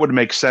 that would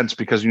make sense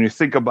because when you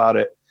think about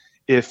it,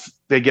 if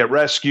they get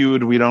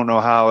rescued, we don't know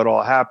how it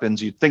all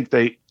happens. You'd think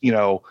they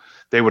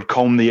would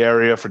comb the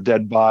area for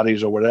dead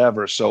bodies or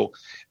whatever. So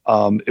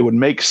it would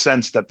make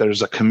sense that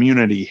there's a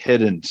community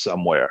hidden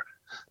somewhere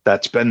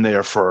that's been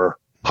there for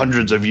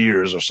hundreds of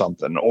years or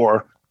something,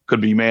 or could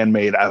be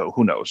man-made.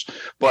 Who knows?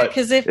 But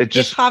because if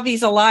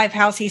Javi's alive,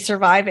 how's he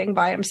surviving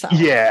by himself?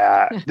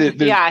 Yeah,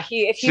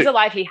 if he's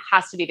alive, he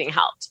has to be being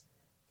helped.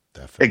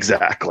 Definitely.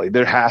 Exactly.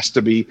 There has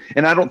to be,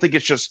 and I don't think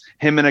it's just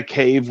him in a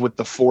cave with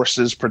the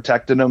forces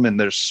protecting him, and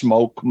there's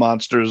smoke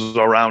monsters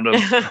around him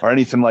or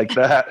anything like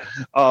that.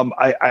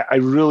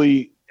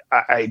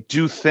 I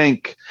do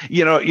think,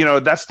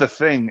 that's the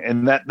thing.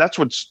 And that's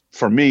what's,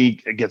 for me,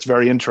 it gets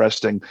very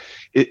interesting.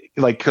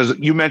 Because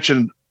you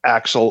mentioned,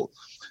 Axel,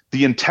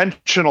 the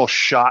intentional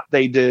shot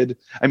they did.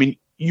 I mean,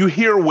 you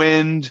hear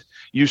wind,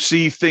 you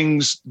see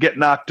things get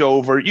knocked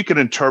over. You can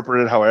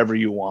interpret it however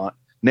you want,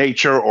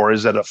 nature, or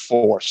is it a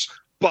force?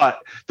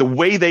 But the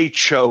way they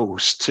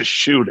chose to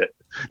shoot it,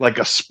 like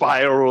a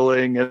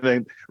spiraling, and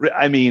then,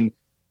 I mean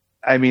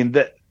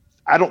that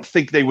I don't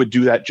think they would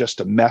do that just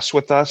to mess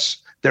with us.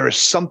 There is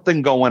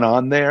something going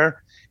on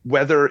there,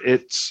 whether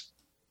it's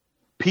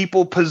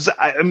people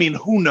I mean,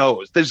 who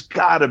knows? There's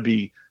got to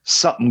be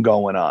something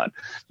going on.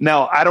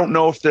 Now, I don't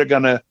know if they're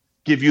going to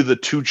give you the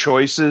two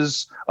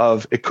choices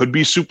of it could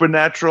be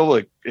supernatural,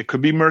 it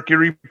could be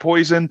mercury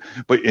poison,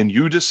 and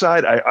you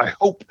decide. I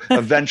hope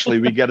eventually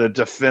we get a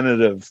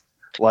definitive,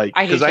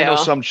 because I know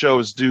some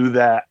shows do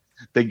that.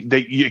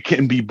 It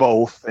can be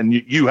both, and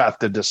you have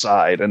to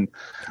decide. And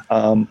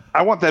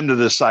I want them to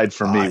decide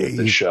for me with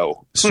the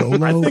show.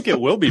 I think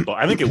it will be both.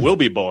 I think it will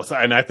be both,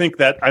 and I think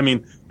that.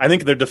 I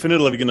think they're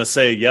definitively going to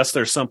say yes.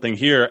 There's something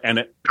here,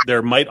 and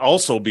there might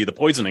also be the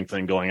poisoning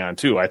thing going on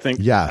too. I think.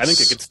 Yes. I think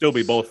it could still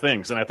be both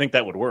things, and I think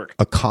that would work.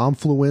 A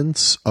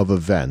confluence of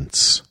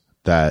events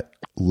that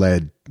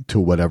led to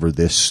whatever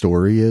this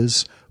story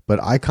is.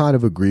 But I kind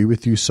of agree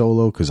with you,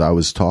 Solo, because I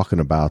was talking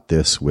about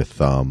this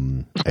with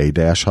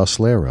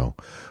A-Hustlero,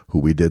 who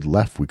we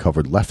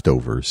covered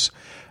Leftovers.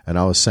 And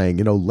I was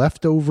saying,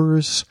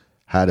 Leftovers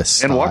had a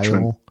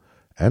style.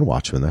 And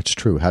Watchmen, that's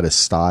true. Had a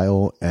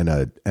style and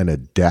a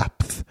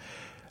depth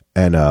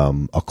and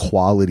a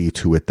quality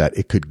to it that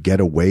it could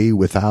get away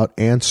without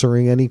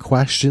answering any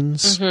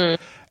questions.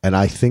 Mm-hmm. And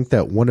I think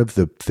that one of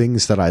the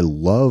things that I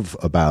love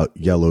about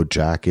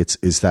Yellowjackets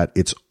is that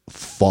it's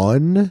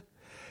fun.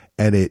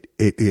 And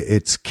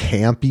it's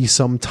campy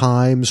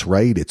sometimes,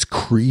 right? It's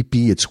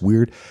creepy. It's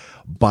weird.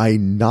 By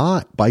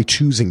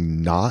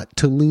choosing not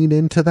to lean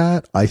into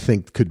that, I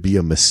think could be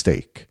a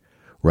mistake,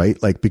 right?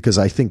 Because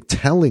I think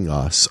telling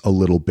us a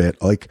little bit,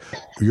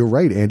 you're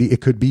right, Andy,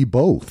 it could be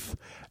both.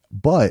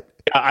 But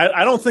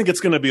I don't think it's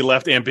going to be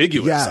left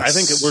ambiguous. Yes. I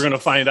think we're going to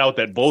find out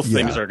that both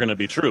things are going to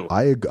be true.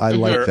 I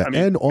like that.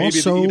 And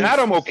also, that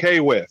I'm okay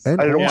with.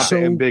 And I don't want the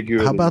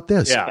ambiguity. How about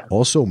this? Yeah.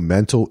 Also,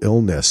 mental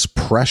illness,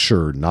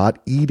 pressure, not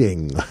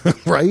eating,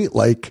 right?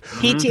 Like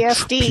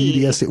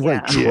PTSD.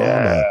 Right?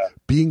 Trauma.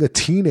 Being a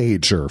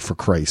teenager, for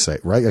Christ's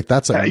sake, right?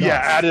 That's enough.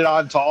 Added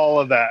on to all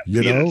of that.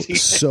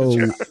 So,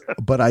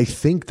 but I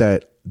think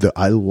that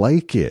I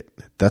like it.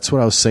 That's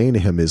what I was saying to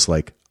him is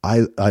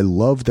I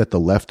love that the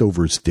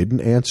Leftovers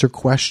didn't answer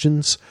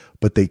questions,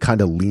 but they kind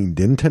of leaned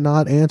into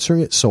not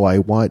answering it. So I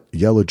want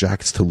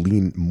Yellowjackets to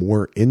lean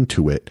more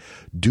into it,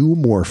 do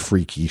more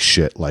freaky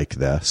shit like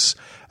this.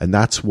 And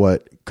that's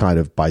what kind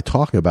of, by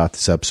talking about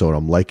this episode,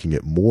 I'm liking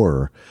it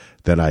more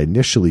than I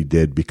initially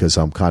did because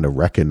I'm kind of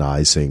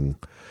recognizing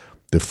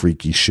the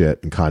freaky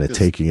shit and kind of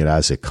taking it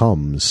as it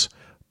comes.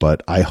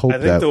 But I hope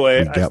that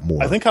we get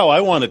more. I think how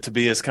I want it to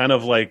be is kind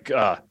of like,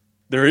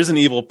 there is an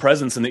evil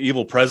presence, and the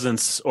evil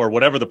presence, or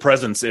whatever the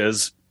presence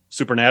is,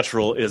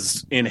 supernatural,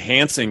 is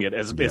enhancing it.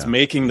 It's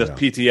making the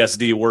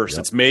PTSD worse. Yep.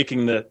 It's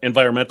making the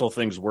environmental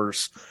things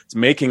worse.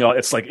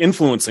 It's like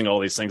influencing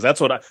all these things.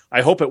 That's what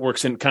I hope it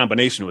works in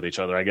combination with each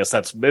other. I guess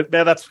that's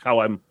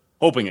how I'm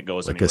hoping it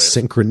goes like anyways.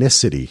 a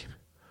synchronicity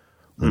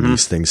when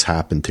these things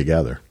happen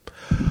together.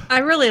 I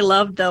really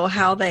loved though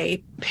how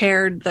they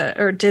paired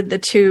did the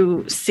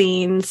two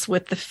scenes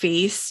with the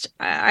feast.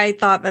 I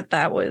thought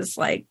that was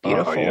like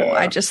beautiful. yeah.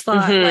 I just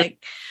thought it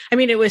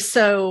was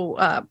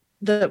so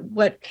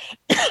what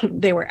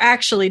they were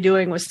actually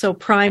doing was so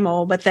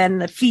primal, but then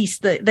the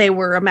feast that they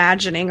were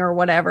imagining or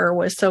whatever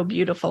was so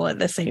beautiful at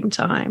the same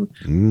time.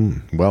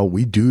 Well,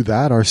 we do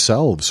that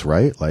ourselves,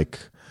 right? Like,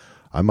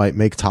 I might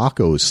make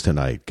tacos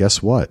tonight.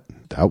 Guess what?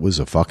 That was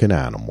a fucking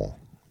animal.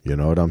 You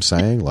know what I'm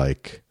saying?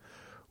 Like,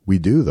 we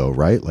do though,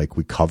 right? Like,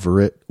 we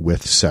cover it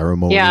with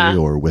ceremony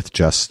or with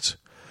just,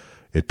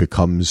 it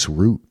becomes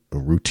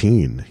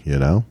routine, you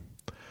know?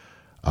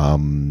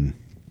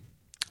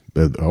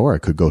 Or I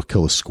could go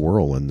kill a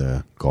squirrel in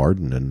the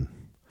garden and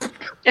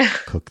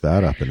cook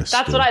that up in a stew.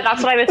 That's what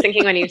I was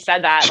thinking when you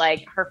said that.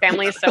 Like, her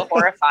family is so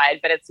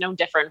horrified, but it's no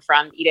different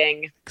from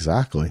eating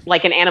exactly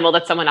like an animal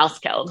that someone else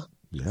killed.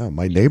 Yeah,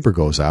 my neighbor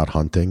goes out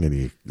hunting and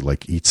he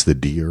like eats the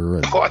deer.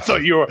 And, I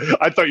thought you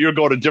were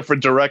going a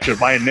different direction.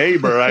 My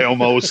neighbor, I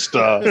almost.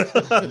 No,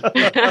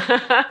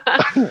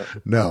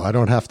 I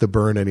don't have to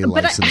burn any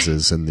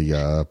licenses in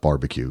the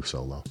barbecue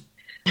solo.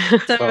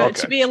 So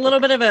to be a little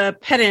bit of a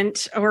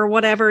pedant or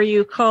whatever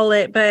you call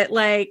it, but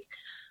like,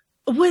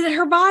 would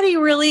her body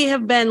really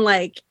have been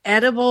like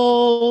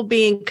edible,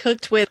 being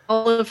cooked with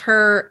all of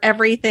her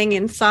everything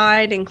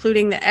inside,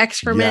 including the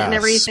excrement and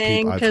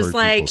everything? Because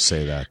like, people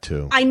say that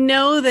too. I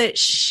know that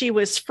she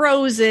was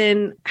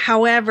frozen.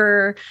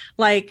 However,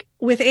 like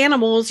with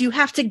animals, you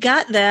have to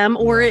gut them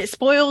or it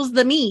spoils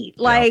the meat.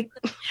 Like,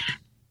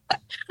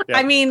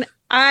 I mean,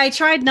 I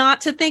tried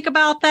not to think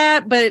about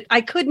that, but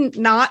I couldn't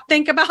not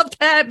think about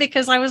that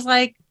because I was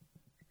like,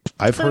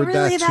 I've heard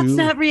really, that too. That's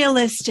not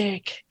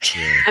realistic.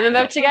 Yeah. I'm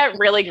about to get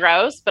really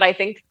gross, but I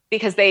think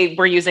because they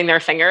were using their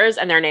fingers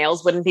and their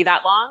nails wouldn't be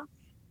that long,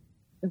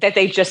 that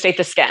they just ate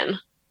the skin.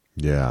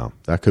 Yeah,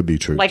 that could be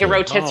true. Like too. a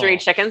rotisserie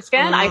chicken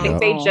skin. I think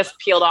they just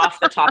peeled off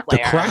the top The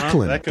layer.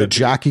 cracklin, the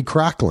Jackie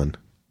cracklin.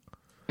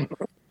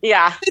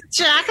 Yeah.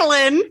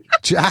 Jacqueline.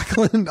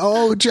 Jacqueline.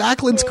 Oh,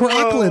 Jacqueline's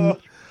cracklin.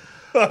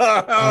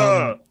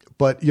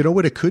 But you know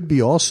what? It could be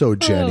also,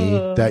 Jenny,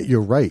 that you're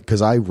right,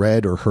 because I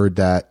read or heard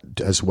that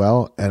as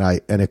well,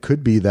 and it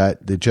could be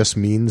that it just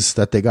means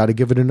that they got to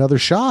give it another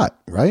shot,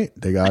 right?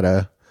 They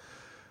gotta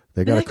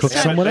cook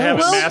someone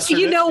else. Well,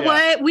 you know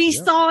what we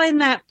saw in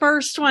that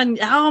first one?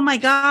 Oh my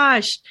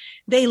gosh,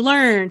 they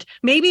learned.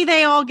 Maybe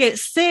they all get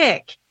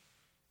sick.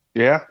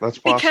 Yeah, that's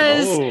possible.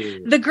 Because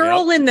the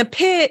girl in the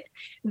pit,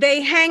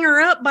 they hang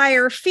her up by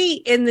her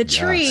feet in the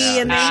tree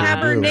and they have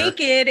her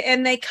naked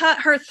and they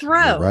cut her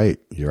throat. You're right.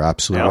 You're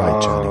absolutely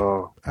right,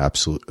 Jenny.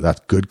 Absolutely.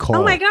 That's good call.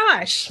 Oh my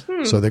gosh.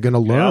 So they're going to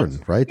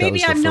learn, right? Maybe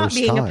that was I'm the not first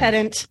being time. a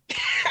pedant.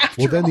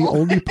 Well, then the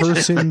only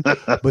person,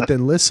 but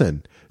then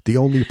listen, the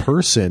only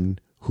person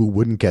who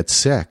wouldn't get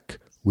sick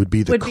would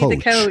be the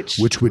coach,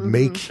 which would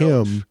make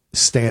him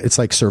stand. It's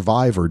like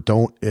Survivor.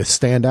 Don't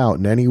stand out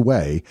in any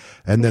way.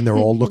 And then they're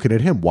all looking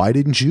at him. Why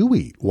didn't you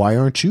eat? Why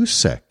aren't you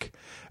sick?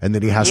 And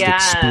then he has to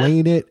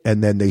explain it.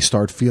 And then they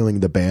start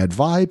feeling the bad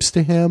vibes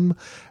to him.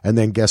 And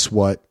then guess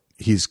what?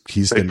 He's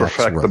the next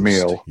roast. The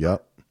meal.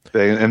 Yep.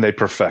 They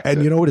perfect it.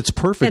 And you know what? It's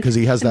perfect because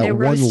he has that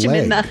one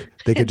leg.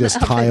 They could just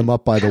tie him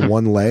up by the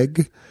one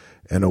leg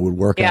and it would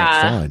work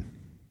out fine.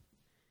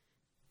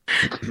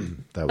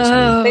 That was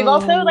neat. They've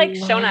also like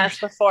shown us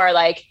before,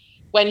 like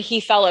when he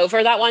fell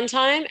over that one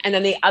time, and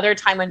then the other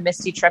time when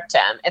Misty tripped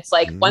him. It's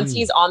like once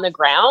he's on the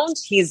ground,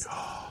 he's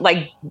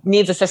like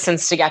needs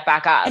assistance to get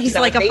back up. He's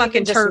like a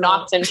fucking just turtle.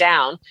 Knocked him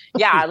down.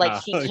 Yeah,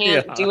 like he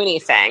can't do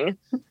anything.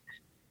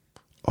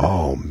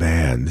 Oh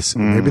man,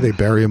 maybe they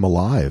bury him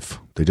alive.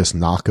 They just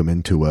knock him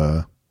into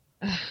a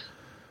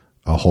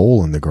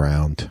hole in the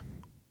ground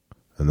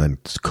and then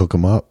cook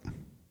him up.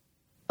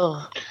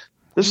 Ugh.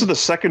 This is the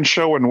second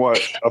show in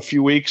a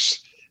few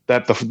weeks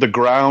that the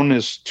ground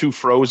is too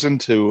frozen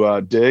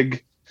to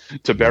dig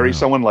to bury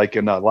someone, like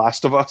in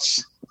Last of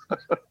Us.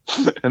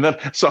 And then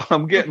so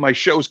I'm getting my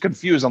shows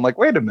confused. I'm like,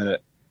 wait a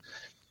minute.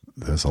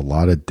 There's a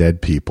lot of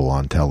dead people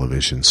on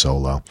television,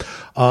 Solo.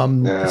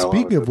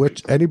 Speaking of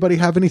which, anybody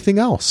have anything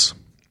else?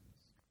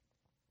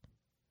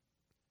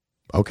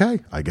 Okay,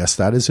 I guess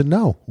that is a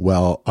no.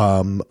 Well,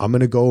 I'm going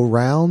to go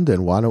around,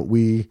 and why don't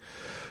we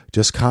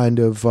just kind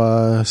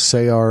of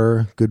say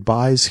our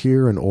goodbyes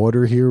here in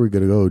order here. We're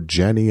going to go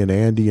Jenny and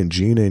Andy and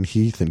Gina and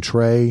Heath and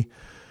Trey.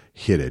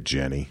 Hit it,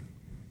 Jenny.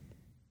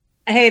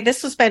 Hey,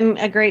 this has been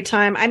a great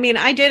time. I mean,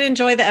 I did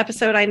enjoy the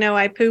episode. I know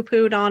I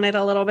poo-pooed on it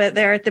a little bit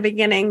there at the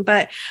beginning,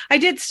 but I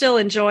did still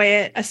enjoy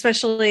it,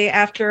 especially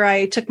after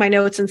I took my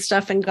notes and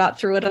stuff and got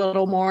through it a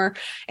little more.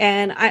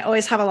 And I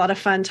always have a lot of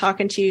fun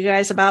talking to you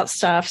guys about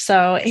stuff.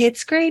 So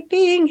it's great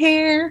being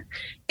here.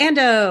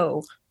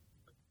 Ando.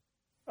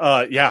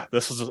 Yeah,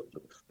 this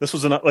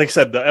was like I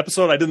said, the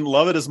episode, I didn't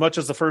love it as much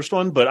as the first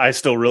one, but I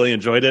still really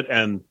enjoyed it.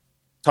 And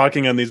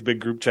talking on these big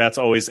group chats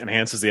always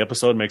enhances the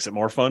episode, makes it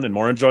more fun and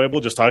more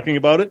enjoyable just talking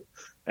about it.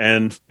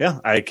 And yeah,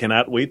 I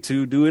cannot wait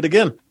to do it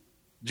again.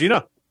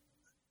 Gina.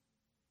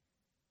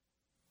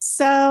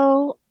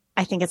 So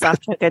I think it's off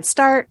to a good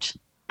start.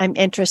 I'm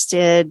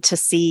interested to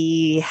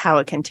see how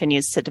it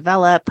continues to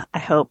develop. I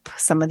hope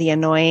some of the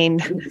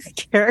annoying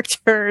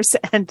characters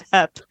end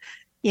up,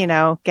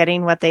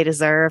 getting what they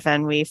deserve,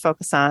 and we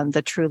focus on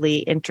the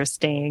truly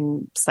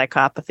interesting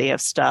psychopathy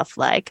of stuff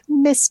like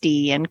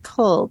Misty and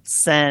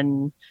cults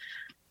and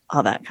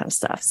all that kind of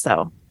stuff.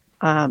 So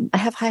I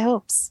have high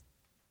hopes.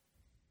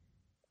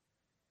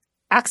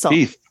 Axel.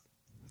 Heath.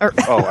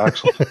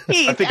 Axel.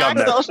 Heath, I think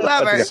Axel,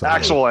 whoever.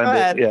 Axel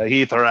and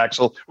Heath or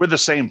Axel. We're the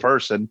same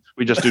person.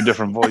 We just do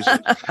different voices.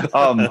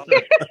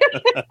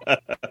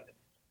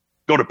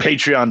 Go to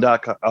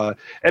patreon.com.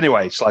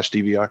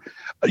 /DVR.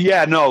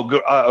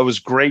 It was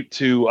great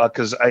to,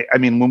 because I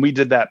mean, when we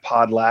did that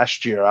pod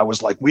last year, I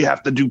was like, we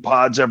have to do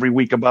pods every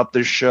week about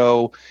this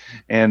show.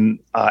 And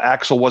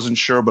Axel wasn't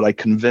sure, but I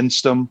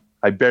convinced him.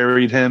 I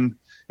buried him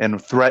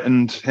and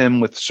threatened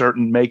him with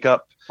certain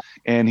makeup.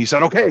 And he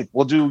said, okay,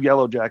 we'll do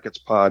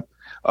Yellowjackets pod.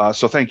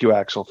 So thank you,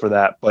 Axel, for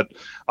that. But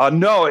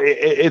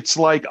it's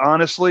like,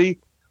 honestly,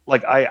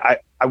 like I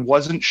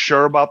wasn't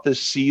sure about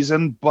this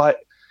season, but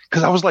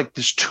because I was like,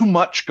 there's too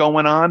much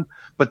going on.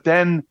 But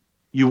then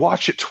you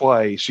watch it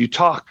twice, you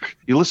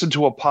listen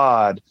to a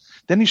pod,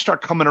 then you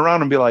start coming around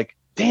and be like,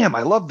 damn,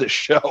 I love this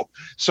show.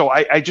 So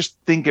I just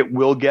think it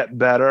will get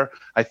better.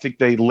 I think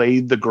they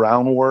laid the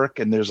groundwork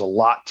and there's a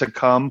lot to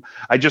come.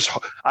 I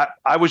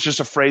was just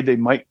afraid they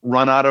might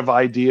run out of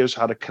ideas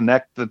how to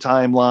connect the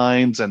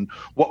timelines and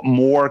what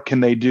more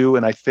can they do.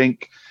 And I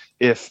think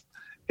if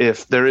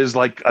there is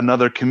like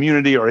another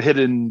community or a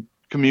hidden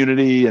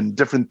community and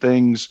different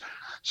things.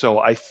 So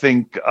I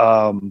think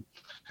that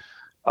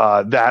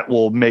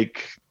will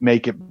make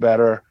it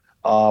better.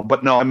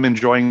 But no, I'm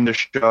enjoying the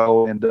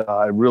show, and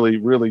I really,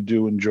 really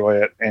do enjoy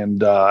it,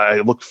 and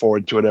I look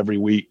forward to it every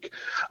week.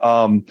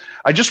 I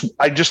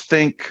just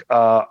think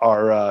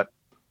our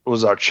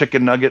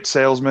chicken nugget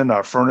salesman,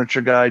 our furniture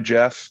guy,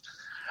 Jeff.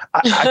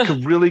 I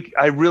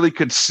really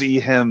could see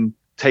him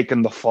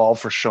taking the fall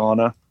for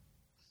Shauna,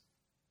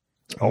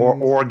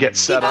 or get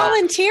set up. He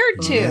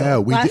volunteered to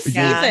last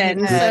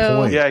season. Good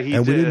point. Yeah, he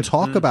and did. We didn't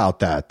talk about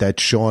that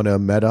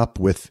Shauna met up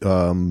with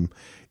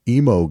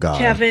emo guy,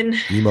 Kevin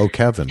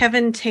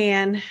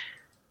Tan.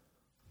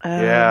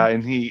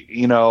 And he,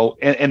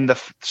 and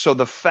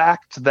the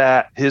fact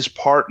that his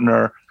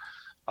partner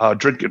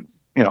drinking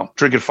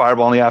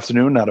Fireball in the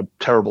afternoon, not a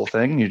terrible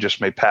thing. You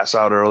just may pass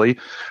out early,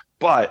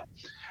 but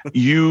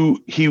he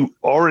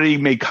already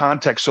made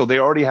contact, so they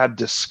already had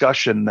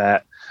discussion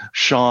that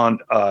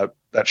Shayna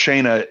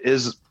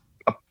is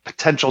a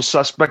potential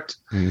suspect.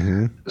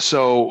 Mm-hmm.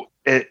 So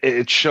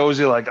it shows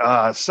you like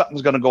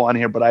something's going to go on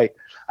here, but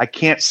I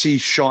can't see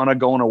Shauna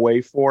going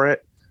away for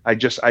it. I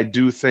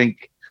do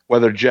think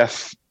whether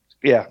Jeff,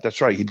 yeah, that's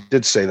right. He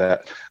did say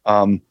that.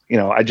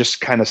 I just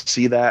kind of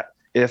see that,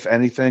 if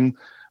anything.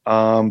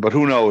 But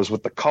who knows,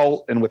 with the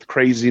cult and with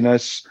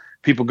craziness,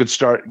 people could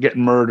start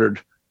getting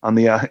murdered on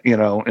the,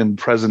 in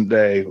present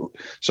day.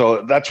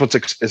 So that's what's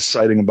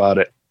exciting about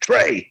it.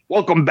 Trey,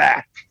 welcome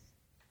back.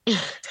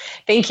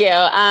 Thank you.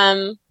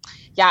 I'm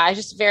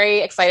just very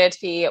excited to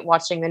be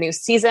watching the new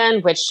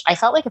season, which I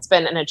felt like it's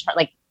been an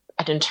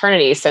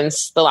eternity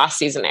since the last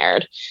season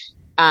aired.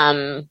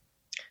 But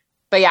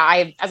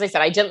yeah, as I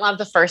said, I didn't love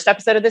the first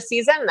episode of the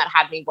season. That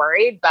had me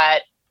worried,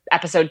 but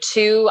episode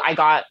 2, I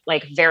got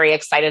very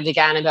excited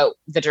again about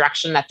the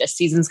direction that this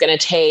season's going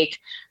to take.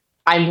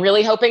 I'm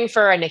really hoping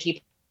for a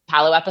Nikki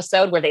Palo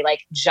episode where they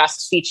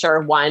just feature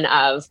one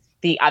of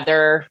the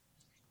other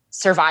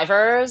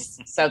survivors.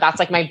 So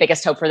that's my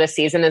biggest hope for this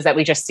season, is that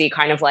we just see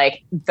kind of a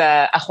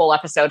whole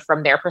episode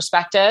from their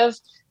perspective,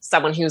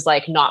 someone who's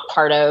not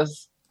part of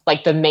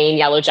the main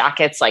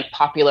Yellowjackets,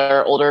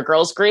 popular older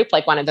girls group,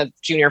 one of the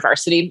junior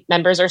varsity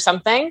members or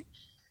something.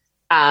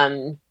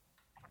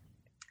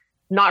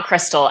 Not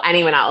Crystal,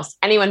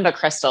 anyone but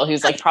Crystal,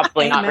 who's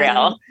probably not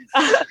real.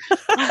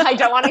 I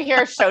don't want to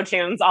hear show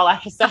tunes all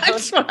episode.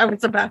 That's what I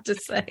was about to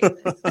say.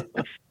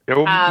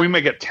 Yeah, we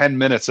may get 10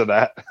 minutes of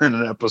that in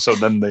an episode,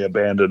 then they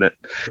abandon it.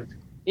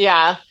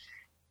 Yeah.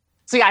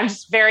 So yeah, I'm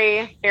just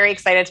very, very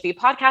excited to be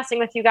podcasting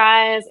with you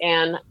guys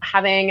and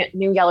having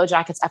new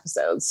Yellowjackets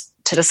episodes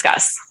to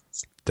discuss.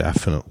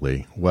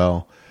 Definitely.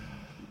 Well,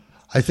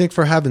 I think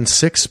for having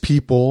 6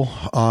 people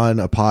on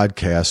a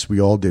podcast, we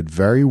all did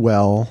very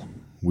well.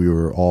 We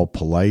were all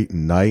polite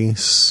and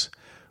nice.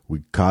 We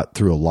got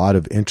through a lot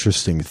of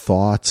interesting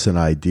thoughts and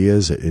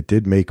ideas. It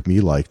did make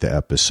me like the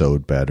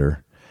episode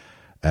better.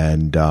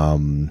 And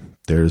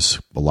there's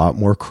a lot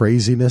more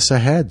craziness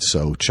ahead.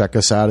 So check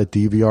us out at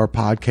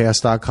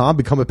dvrpodcast.com.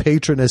 Become a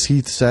patron, as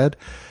Heath said.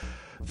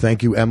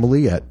 Thank you,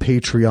 Emily, at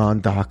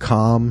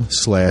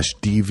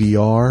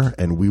patreon.com/DVR.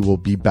 And we will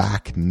be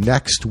back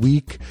next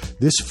week.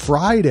 This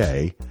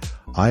Friday,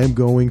 I am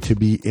going to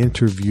be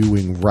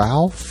interviewing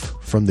Ralph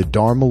from the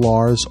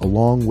Dharmalars,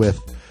 along with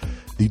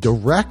the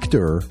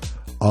director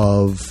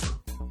of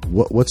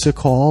what's it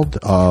called?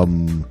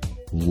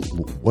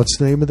 What's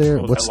the name of there?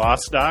 What's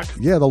Lost Doc?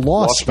 Yeah, the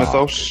Lost Doc.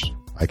 Mythos.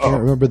 I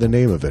can't remember the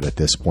name of it at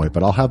this point,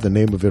 but I'll have the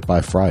name of it by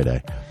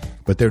Friday.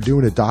 But they're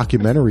doing a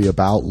documentary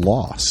about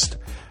Lost,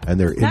 and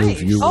they're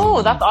interviewing.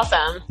 Oh, that's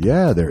awesome.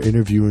 Yeah, they're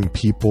interviewing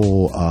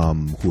people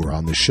who are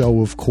on the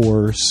show, of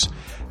course,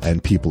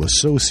 and people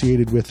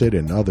associated with it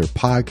and other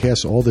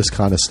podcasts, all this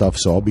kind of stuff.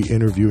 So I'll be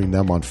interviewing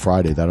them on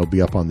Friday. That'll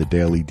be up on the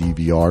daily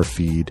DVR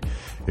feed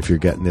if you're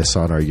getting this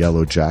on our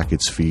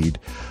Yellowjackets feed.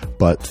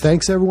 But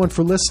thanks, everyone,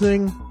 for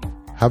listening.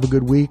 Have a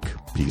good week.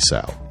 Peace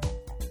out.